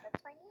me?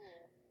 That's my name.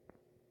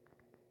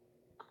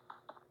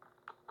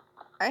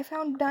 I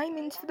found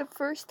diamonds for the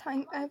first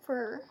time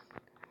ever.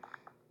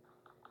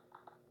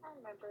 I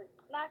remember.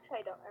 Actually,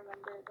 I don't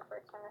remember the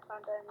first time I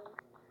found diamonds.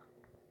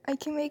 I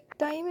can make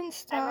diamond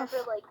stuff. I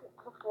remember, like,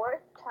 the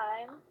fourth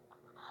time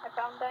I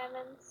found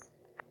diamonds.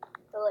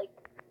 So, like,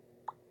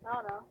 I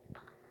don't know.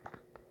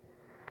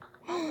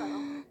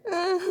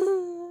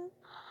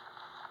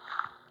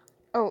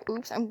 Oh,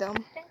 oops, I'm dumb.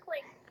 I think,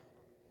 like,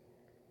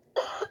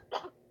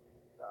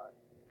 God.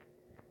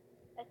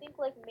 I think,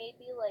 like,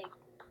 maybe, like,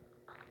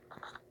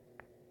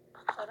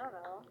 I don't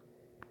know.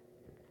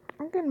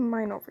 I'm getting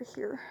mine over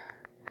here.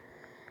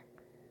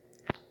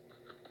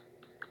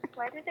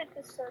 Why did it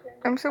just suddenly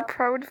I'm so stop?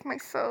 proud of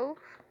myself.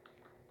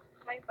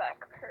 My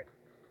back hurts.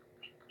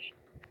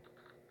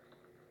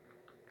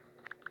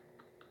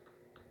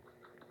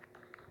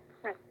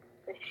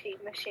 The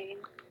sheet machine.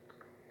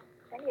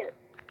 I need it.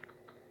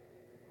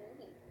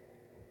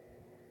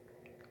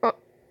 Oh,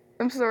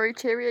 I'm sorry,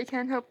 Cherry, I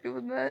can't help you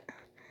with that.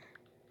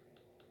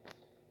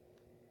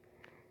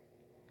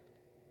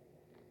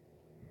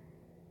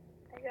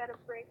 I got a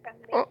break I'm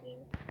making.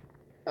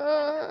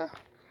 What's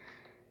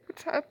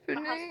My house is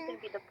happening? gonna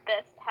be the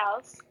best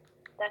house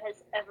that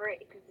has ever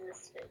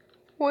existed.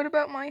 What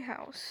about my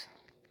house?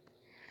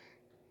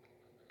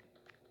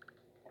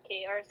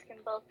 Okay, ours can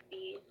both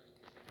be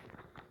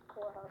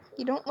cool houses.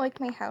 You don't like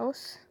my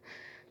house?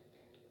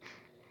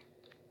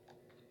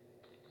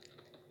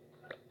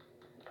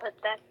 Put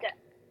that down.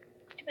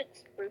 Stupid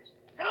spruce.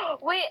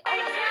 Wait, Oh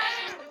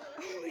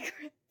my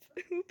god.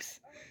 Oops.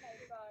 Oh my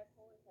god,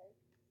 holy heck.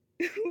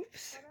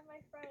 Oops. One of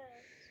my friends,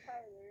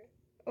 Tyler,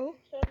 Oh.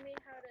 showed me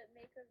how to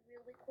make a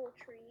really cool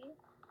tree,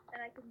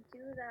 and I can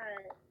do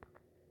that.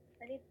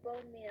 I need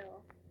bone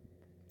meal.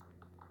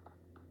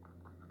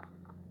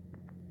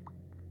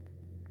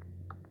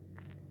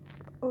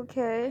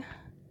 Okay.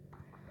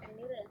 I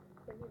need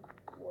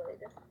wood.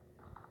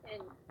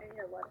 And I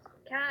need a lot of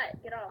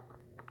cat, get off.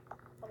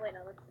 Oh wait, no,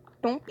 that's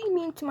Don't be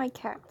mean to my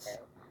cats.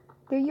 okay.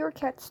 They're your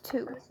cats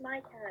too. That's my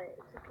cat.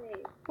 It's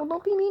okay. Well,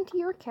 don't be mean to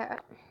your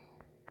cat.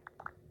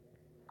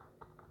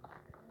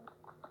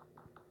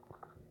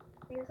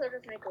 I guess I'll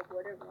just make a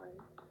wooden one.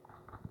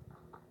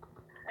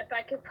 If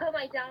I could put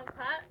my down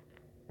pot.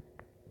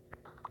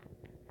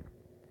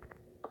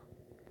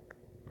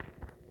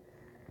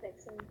 Make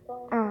some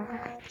bone meal.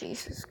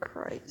 Jesus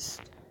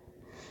Christ.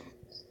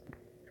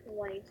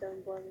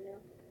 27 bone meal.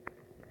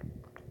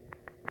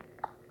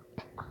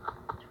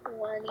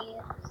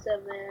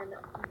 27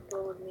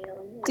 bone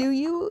meal. Do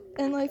you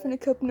and Life in a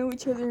Cup know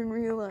each other in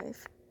real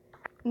life?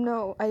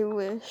 No, I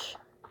wish.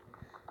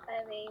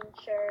 I mean,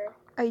 sure.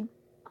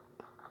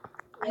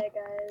 Yeah,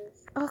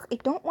 guys. Ugh, I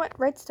don't want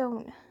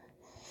redstone.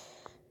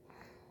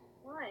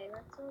 Why?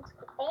 That sounds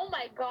cool. Oh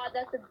my god,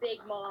 that's a big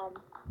mom.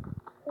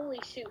 Holy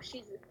shoot,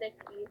 she's a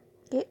thickie.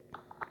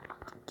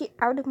 Get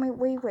out of my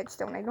way,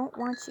 redstone. I don't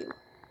want you.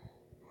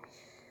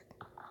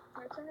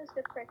 Redstone is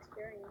good for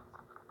experience.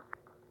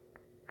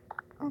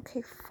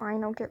 Okay,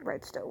 fine. I'll get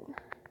redstone.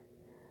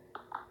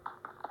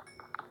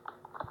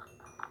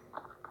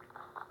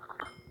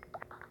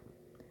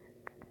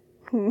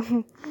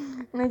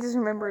 I just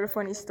remembered a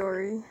funny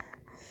story.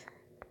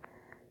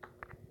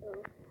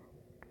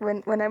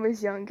 When I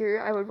was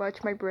younger, I would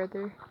watch my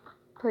brother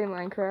play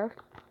Minecraft,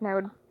 and I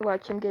would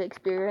watch him get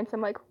experience. I'm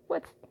like,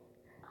 what's?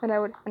 And I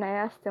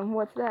asked him,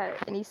 what's that?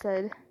 And he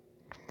said,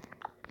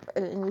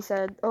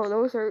 oh,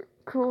 those are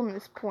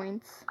coolness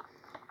points.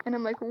 And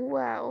I'm like,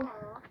 wow.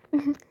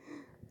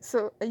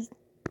 So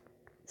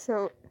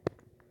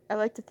I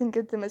like to think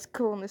of them as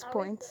coolness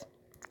points.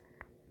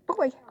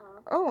 I'm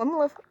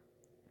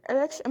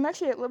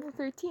actually at level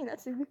 13.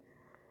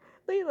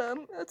 Layla,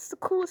 that's the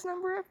coolest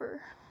number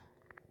ever.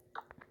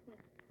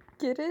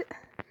 Get it?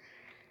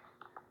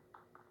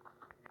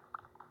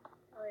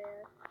 Oh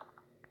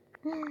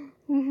yeah.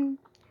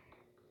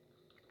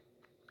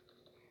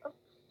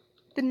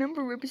 The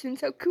number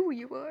represents how cool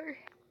you are.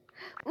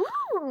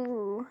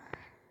 Ooh.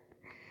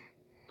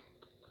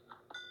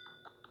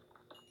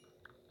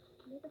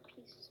 I need a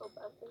piece so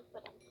badly,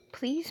 but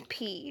Please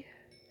pee.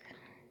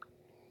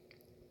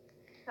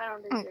 I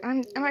don't deserve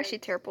I'm actually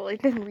terrible. I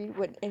didn't read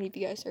what any of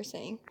you guys are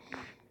saying.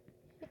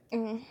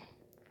 Well,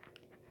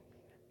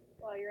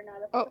 you're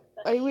not a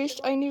I wish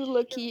I knew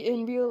Lucky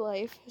in real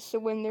life, so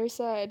when they're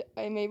sad,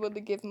 I'm able to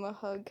give them a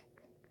hug.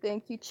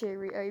 Thank you,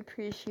 Cherry. I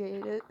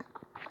appreciate it.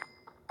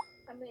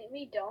 I mean,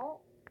 we don't,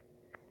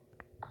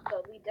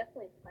 but we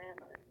definitely plan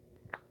on it.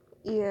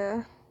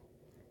 Yeah.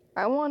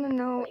 I want to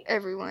know Like,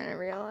 everyone in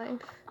real life.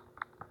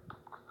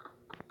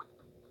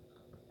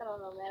 I don't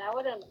know, man. I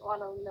wouldn't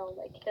want to know,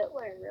 like,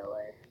 Hitler in real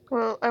life.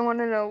 Well, I want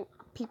to know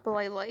people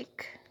I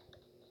like.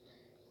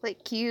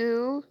 Like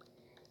you.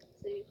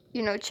 See,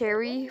 You know, like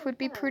Cherry Hitler? would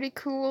be Huh. pretty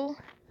cool.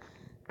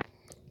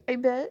 I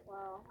bet.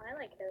 Wow, I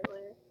like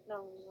Hitler.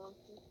 No.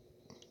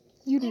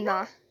 You You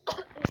not. know,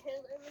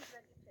 Hitler was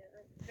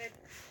vegetarian.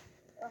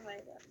 Oh my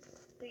god.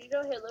 Do you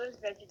know Hitler was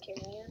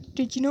vegetarian?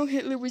 Did you know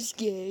Hitler was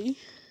gay?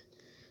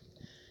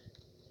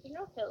 You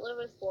know Hitler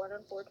was born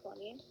on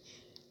 420?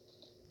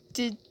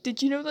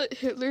 Did you know that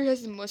Hitler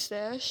has a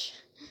mustache?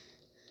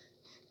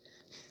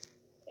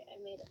 Okay,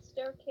 I made a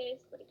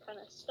staircase, but it kind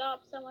of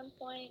stops at one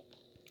point.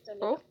 So I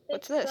need Oh, to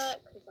what's fix this?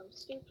 that because I'm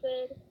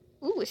stupid.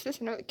 Ooh, is this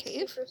another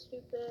cave? Super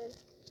stupid.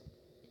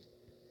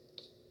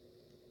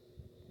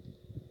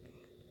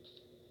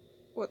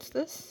 What's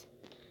this?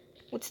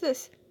 What's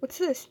this? What's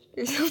this?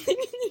 There's something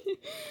in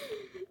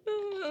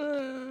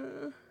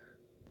here.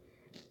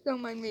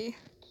 Don't mind me.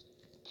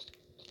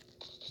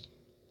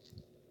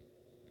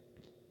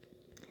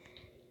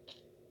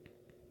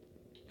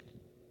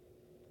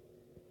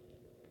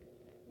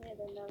 Made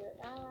another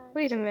axe.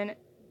 Wait a minute.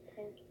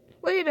 Pink.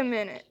 Wait a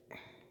minute.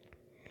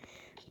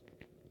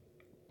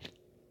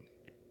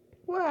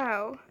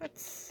 Wow,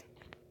 that's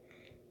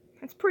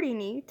pretty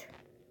neat.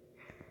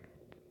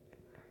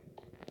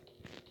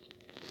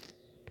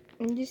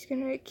 I'm just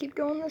gonna keep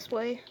going this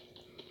way.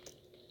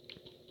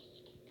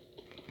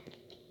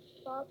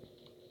 Pop.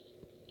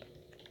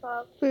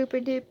 Pop. Boop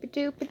a doop a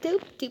doop a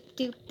doop doop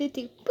doop doop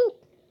doop boop.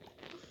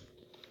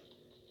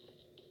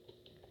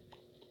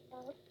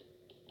 Pop.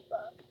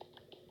 Pop.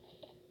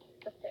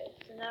 Okay,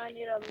 so now I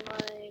need to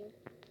mine.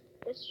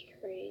 This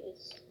tree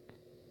is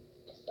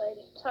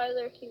exciting.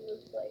 Tyler, he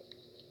was like,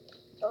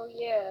 oh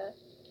yeah.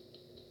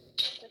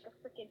 It's like a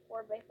freaking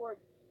 4x4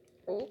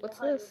 Oh, what's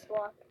 100 this?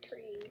 block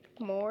tree.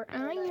 More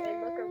And I look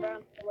iron.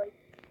 around for like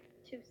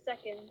 2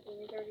 seconds and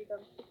he's already done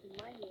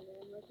freaking mining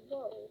and I'm like,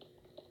 whoa.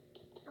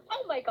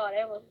 Oh my god,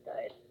 I almost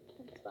died.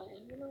 That's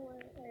fine. You know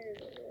what?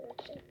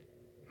 Okay.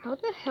 How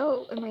the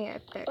hell am I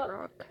at that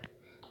rock?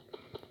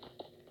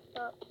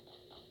 Stop.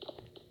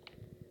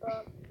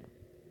 Stop.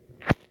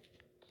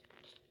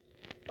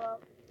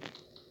 Stop.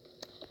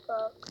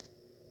 Stop.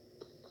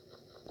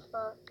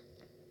 Stop.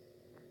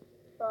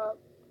 Stop.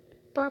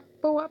 Bop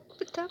bop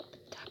top.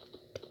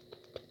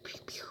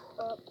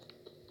 Stop.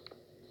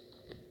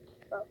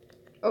 Stop.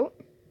 Oh.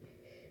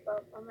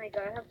 Stop. Oh my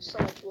god, I have so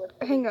much wood.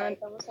 Hang on. I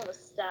almost have a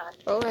stack.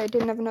 Oh, I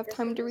didn't have enough This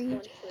time one to is read.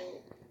 one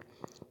tree.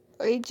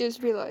 I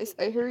just realized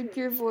I heard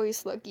your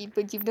voice, Lucky,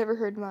 but you've never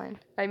heard mine.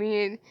 I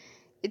mean,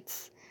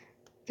 it's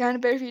kind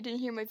of better if you didn't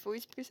hear my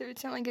voice because it would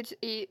sound like it's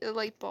a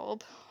light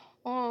bulb.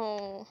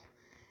 Oh.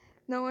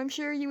 No, I'm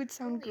sure you would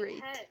sound Holy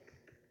great. heck.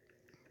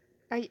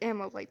 I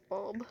am a light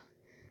bulb.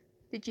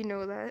 Did you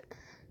know that?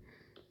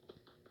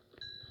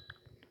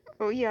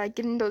 Oh yeah,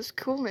 getting those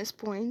coolness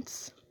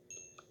points.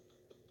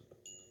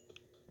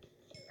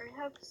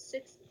 I have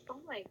 6. Oh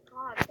my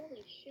god,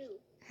 holy shoot.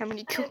 How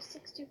many I have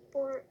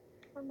 64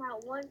 from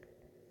that one.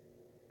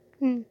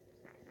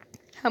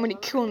 How many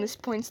coolness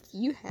points do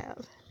you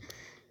have?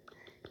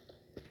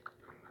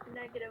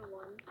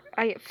 -1.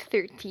 I have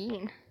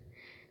 13.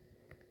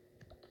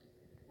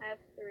 I have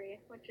 3,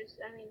 which is,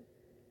 I mean,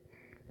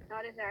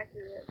 not as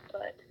accurate,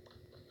 but.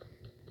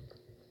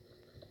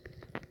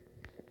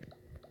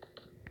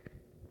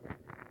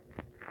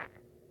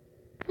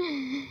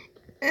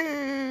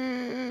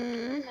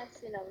 I'm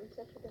messing up. I'm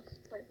such a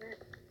disappointment.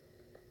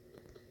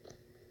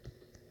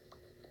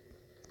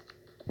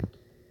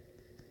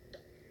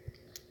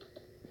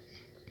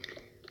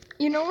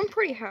 You know, I'm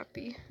pretty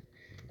happy.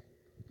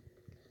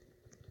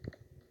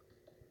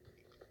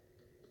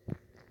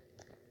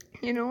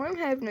 You know, I'm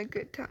having a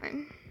good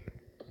time.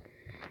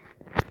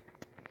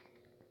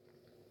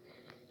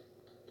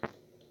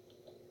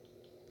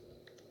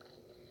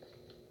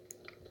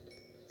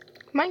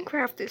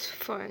 Minecraft is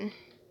fun.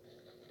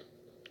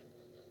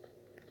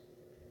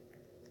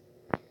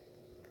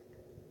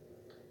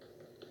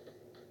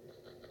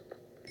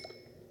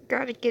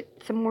 Gotta get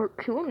some more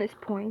coolness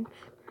points.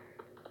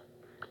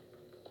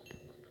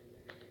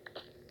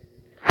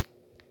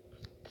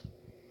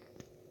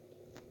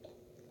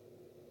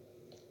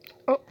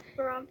 Oh.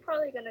 Bro, I'm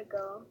probably gonna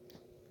go.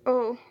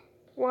 Oh,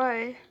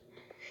 why?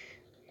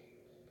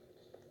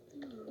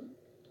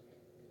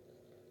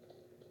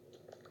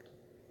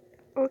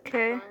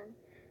 Okay.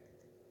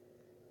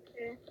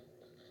 Okay.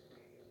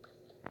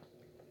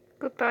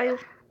 Goodbye.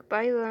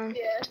 Goodbye then.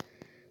 Yeah.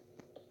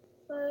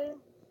 Bye.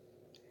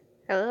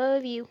 I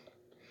love you.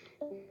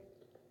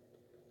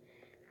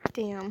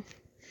 Damn.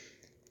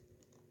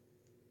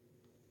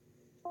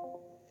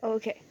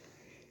 Okay.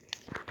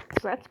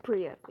 So that's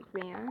pretty epic,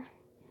 man.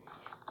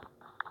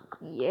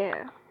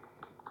 Yeah.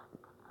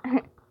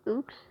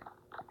 Oops.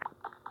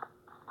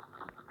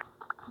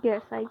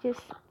 Guess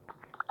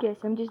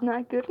I'm just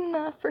not good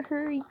enough for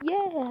her.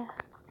 Yeah.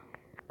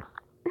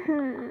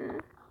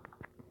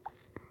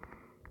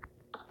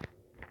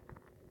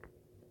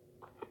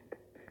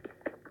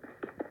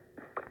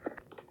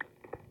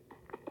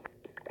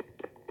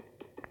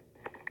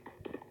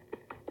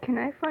 Can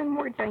I find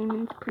more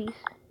diamonds, please?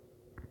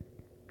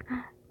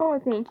 Oh,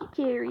 thank you,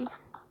 Jerry.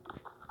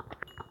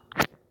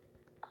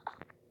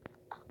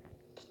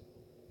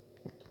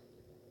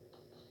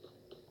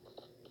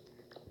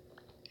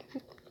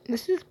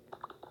 This is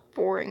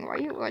boring. Why are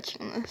you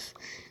watching this?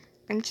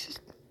 I'm just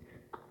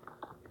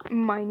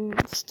mining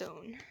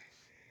stone.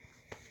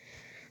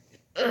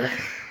 Ugh.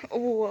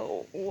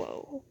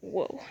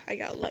 Whoa. I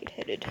got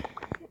lightheaded.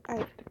 I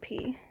have to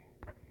pee.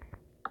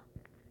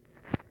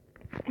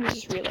 I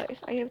just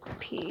realized I have to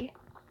pee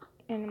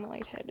and I'm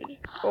lightheaded.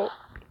 Oh.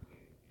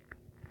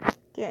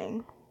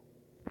 Dang.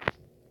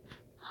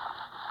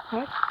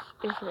 What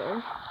is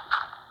there?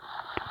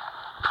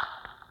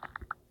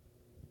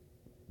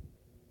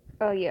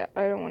 Oh yeah,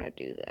 I don't want to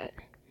do that.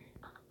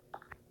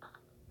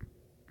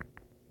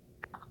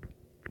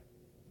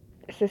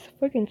 Is this a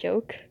fucking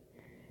joke?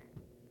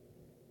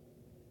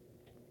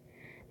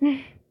 Is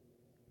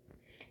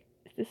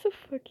this a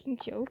fucking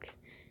joke?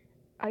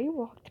 I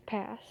walked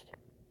past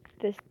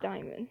this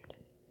diamond.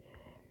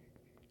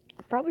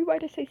 Probably why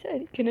I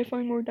said, can I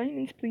find more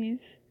diamonds, please?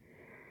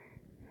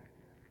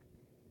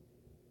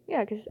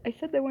 Yeah, because I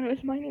said that when I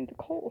was mining the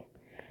coal.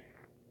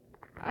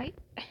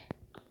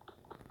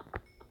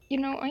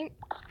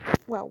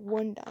 Well,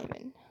 one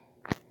diamond.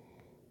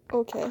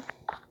 Okay.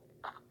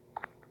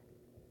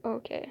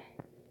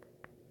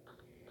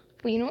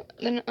 Well, you know what?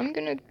 Then I'm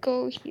gonna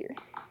go here.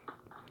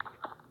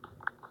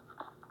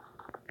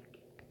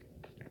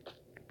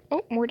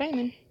 Oh, more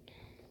diamond.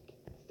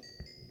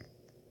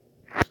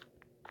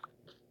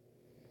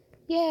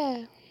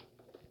 Yeah.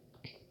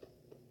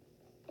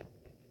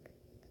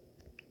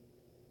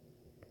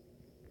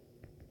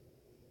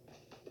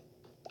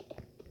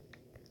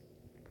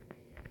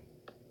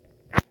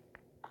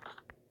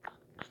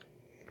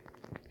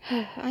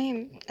 I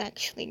am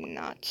actually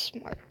not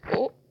smart.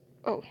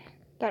 Oh,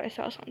 thought I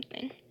saw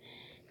something,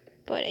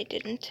 but I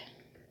didn't.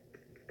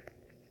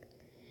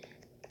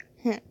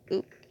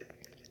 Oop.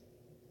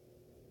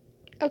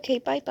 Okay,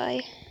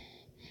 bye-bye.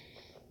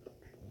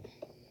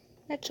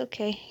 That's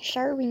okay.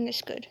 Showering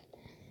is good.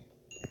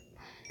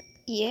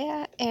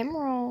 Yeah,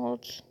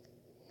 emeralds.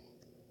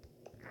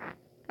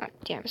 Oh,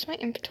 damn, is my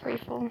inventory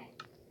full?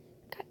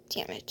 God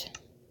damn it.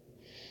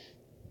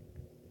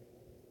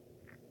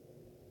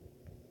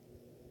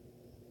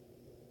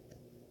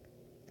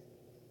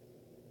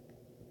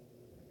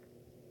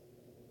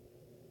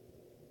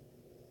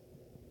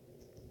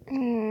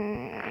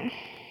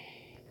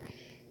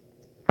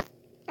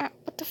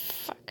 What the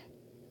fuck?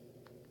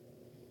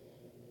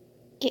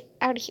 Get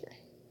out of here.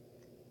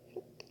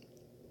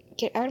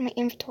 Get out of my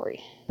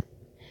inventory.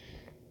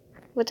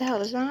 What the hell?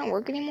 Does that not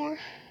work anymore?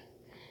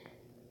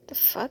 The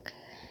fuck?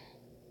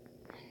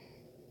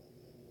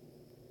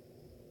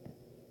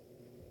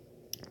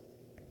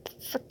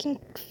 Fucking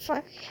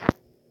fuck.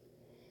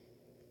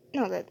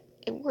 No, that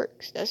it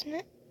works, doesn't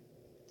it?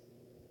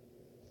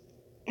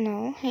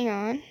 No, hang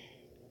on.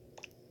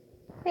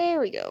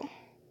 There we go.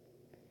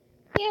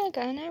 Yeah, I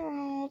got an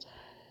emerald.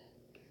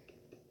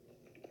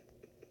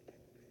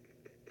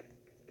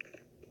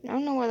 I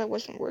don't know why that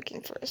wasn't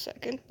working for a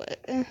second, but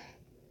I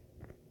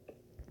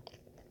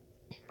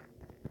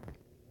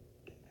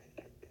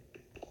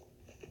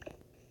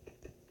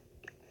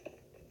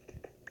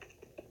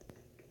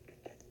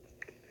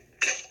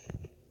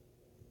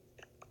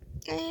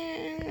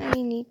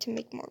need to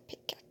make more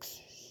pickaxes.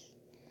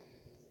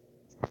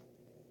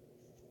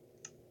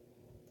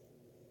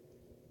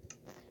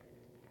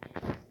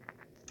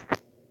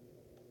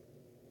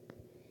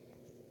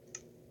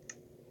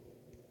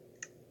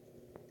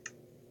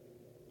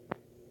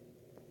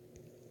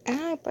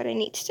 But I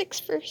need sticks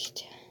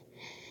first.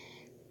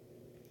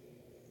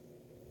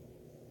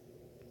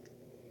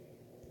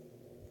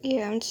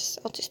 Yeah, I'll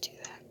just do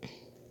that.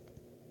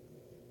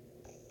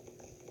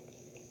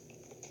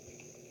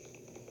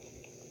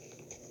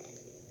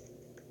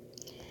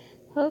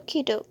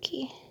 Okie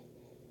dokie.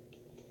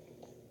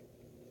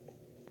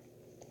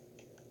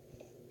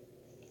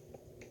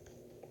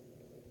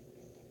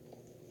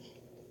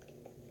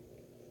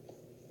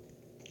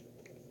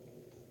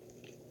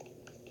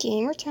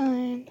 Gamer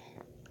time.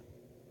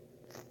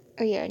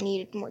 Oh yeah, I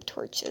needed more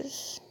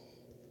torches.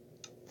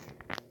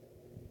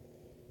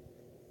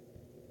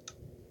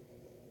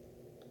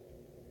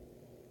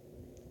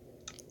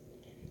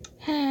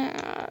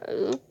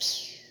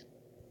 Oops.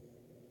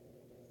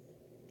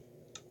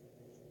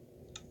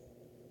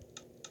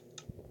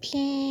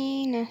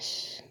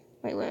 Penis.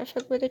 Wait, where the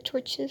fuck were the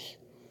torches?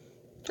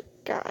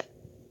 Forgot.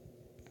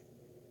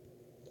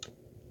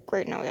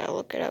 Great, now I gotta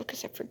look it up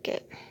because I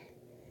forget.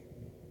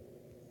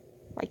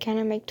 Why can't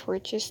I make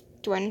torches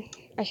when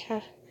I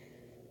have...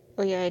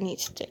 Oh yeah, I need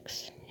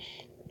sticks.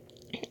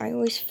 I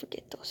always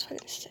forget those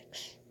fucking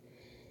sticks.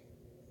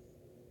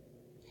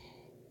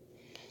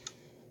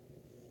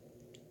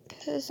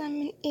 Because I'm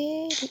an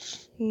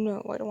idiot.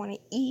 No, I don't want to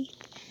eat.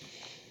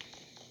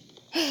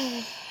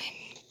 I'm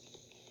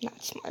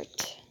not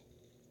smart.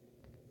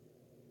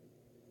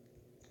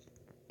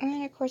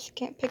 And of course I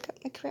can't pick up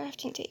my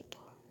crafting table.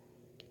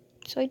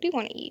 So I do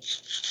want to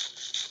eat.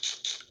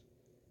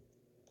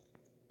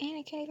 And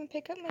I can't even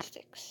pick up my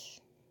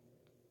sticks.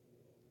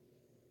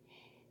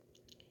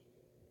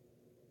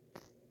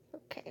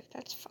 Okay,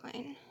 that's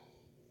fine.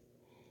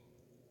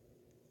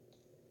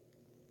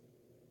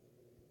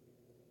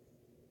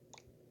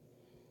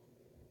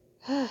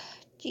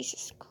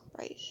 Jesus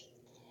Christ.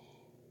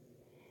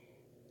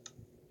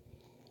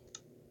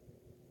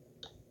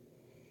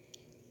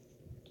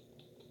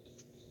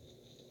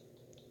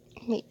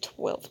 I made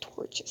 12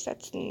 torches.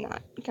 That's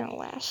not gonna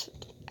last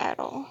at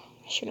all.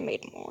 I should have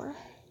made more.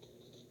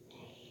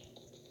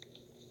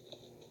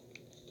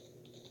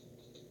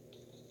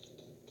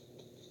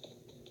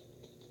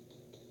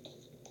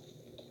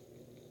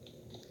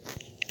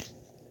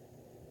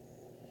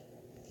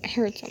 I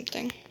heard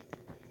something.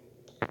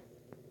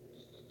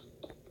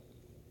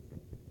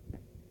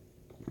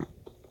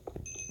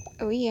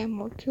 Oh yeah,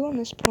 more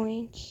coolness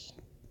points.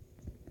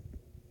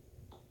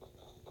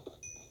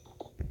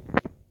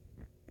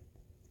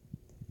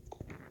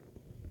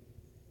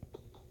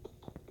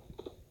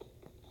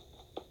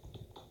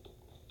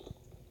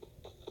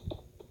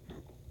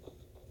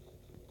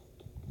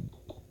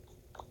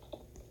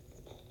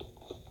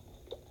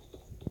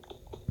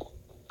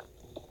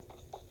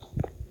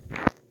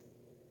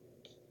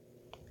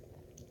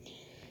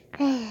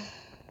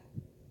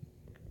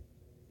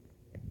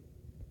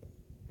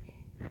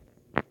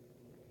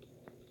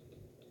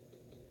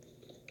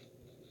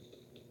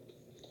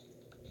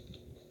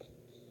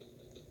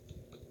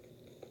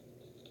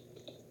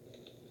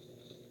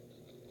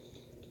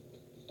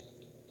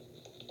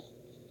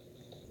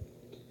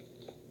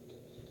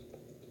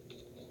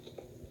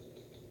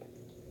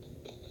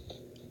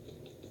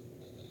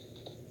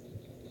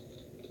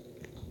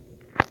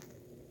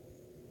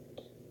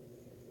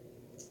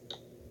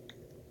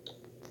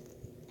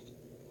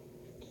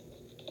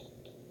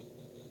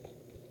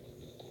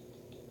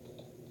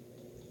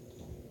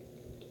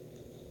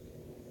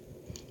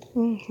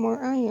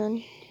 More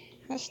iron.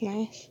 That's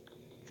nice.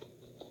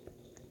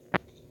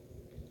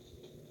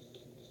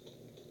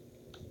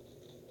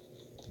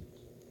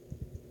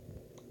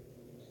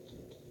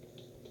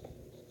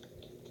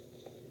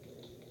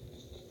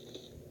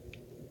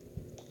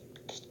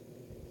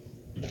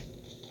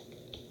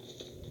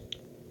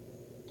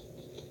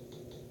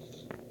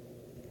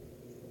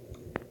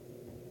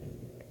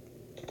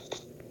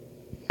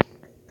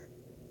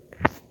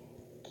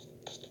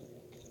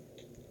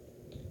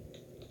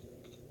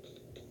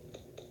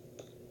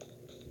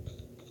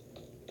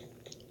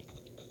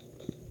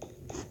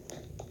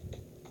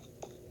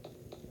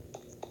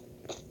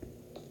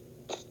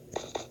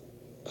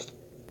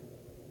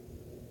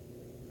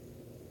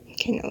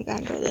 Okay, no,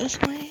 gotta go this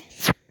way.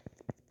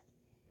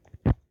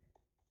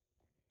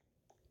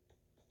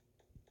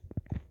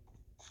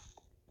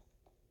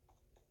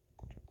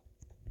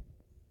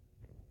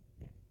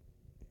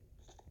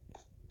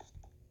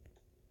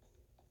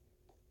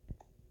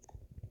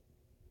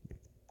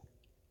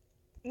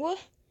 What?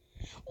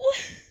 What?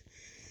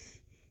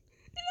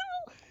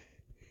 No!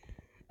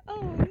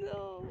 Oh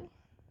no!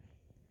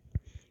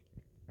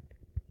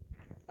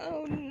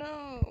 Oh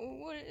no!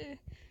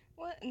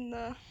 What in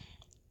the?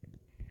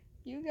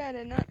 You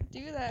gotta not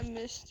do that,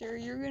 mister.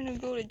 You're gonna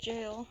go to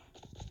jail.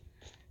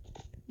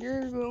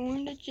 You're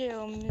going to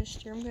jail,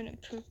 mister. I'm gonna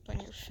poop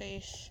on your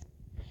face.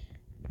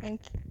 I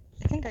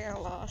think I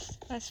got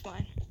lost. That's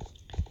fine.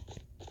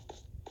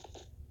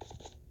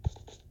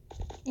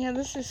 Yeah,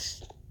 this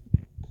is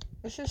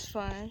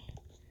fun.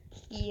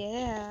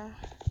 Yeah.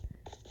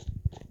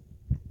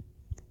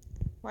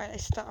 Why did I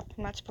stop?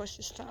 I'm not supposed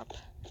to stop.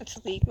 That's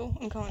illegal.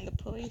 I'm calling the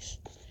police.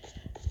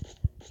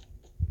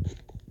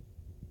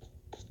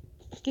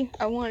 Okay,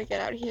 I want to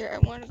get out of here. I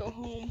want to go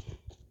home.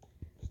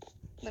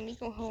 Let me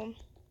go home.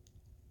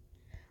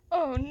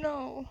 Oh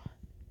no!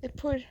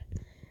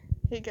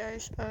 Hey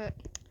guys, I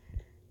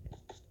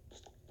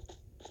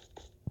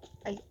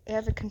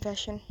have a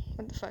confession.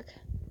 What the fuck?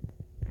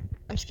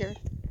 I'm scared.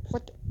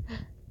 What the?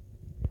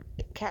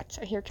 Cats.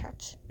 I hear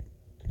cats.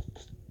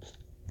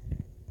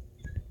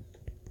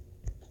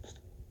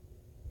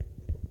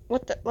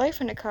 What the?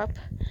 Life in a cup?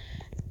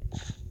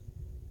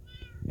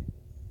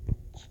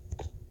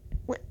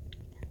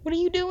 What are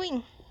you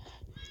doing?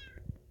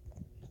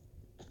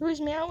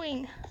 Who's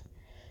meowing?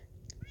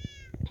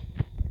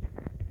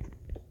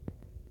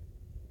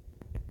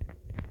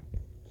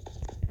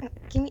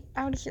 Get me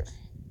out of here.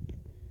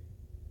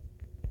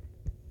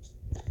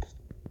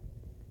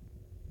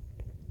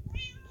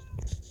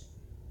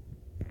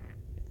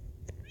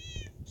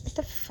 What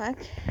the fuck?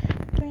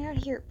 Get me out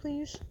of here,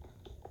 please.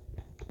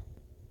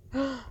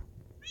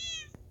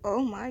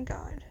 Oh my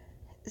god.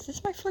 Is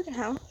this my fucking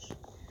house?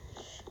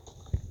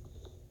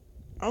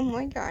 Oh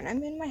my god,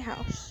 I'm in my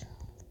house.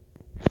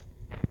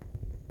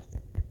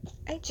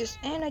 I just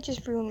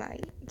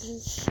ruined this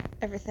is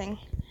everything.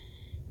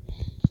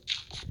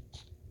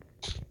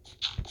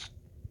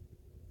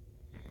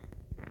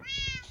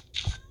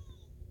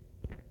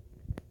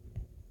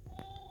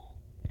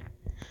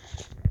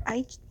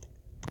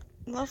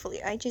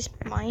 lovely. I just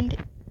mined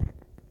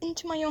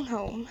into my own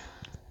home.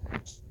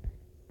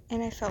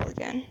 And I fell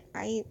again.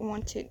 I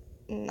want to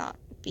not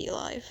be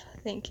alive.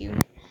 Thank you.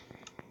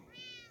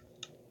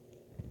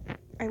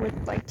 I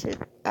would like to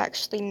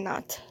actually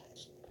not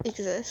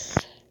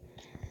exist.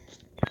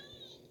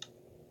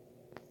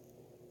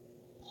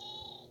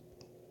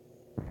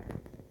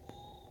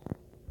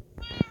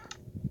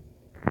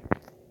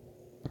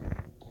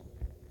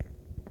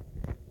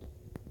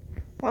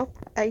 Well,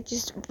 I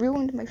just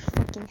ruined my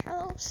fucking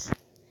house.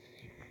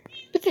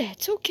 But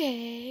that's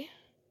okay.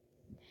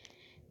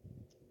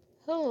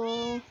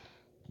 Hello.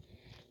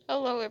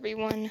 Hello,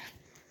 everyone.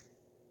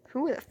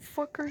 Who the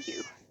fuck are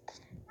you?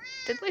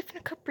 Did Life in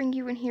a Cup bring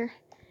you in here?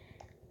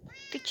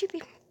 Did you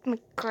leave my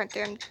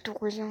goddamn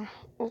doors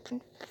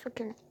open?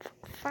 Fucking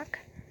fuck.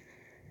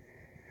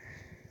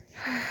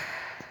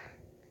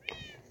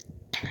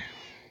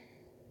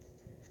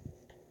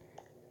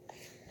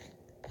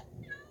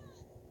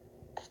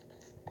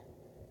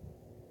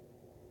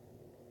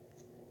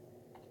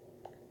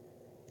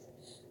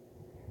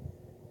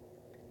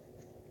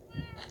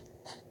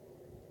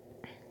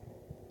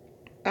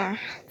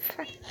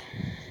 Fuck.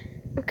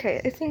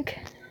 Okay, I think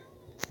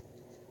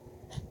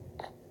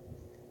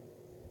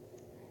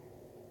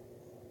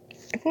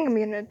I'm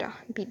gonna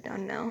be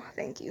done now.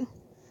 Thank you.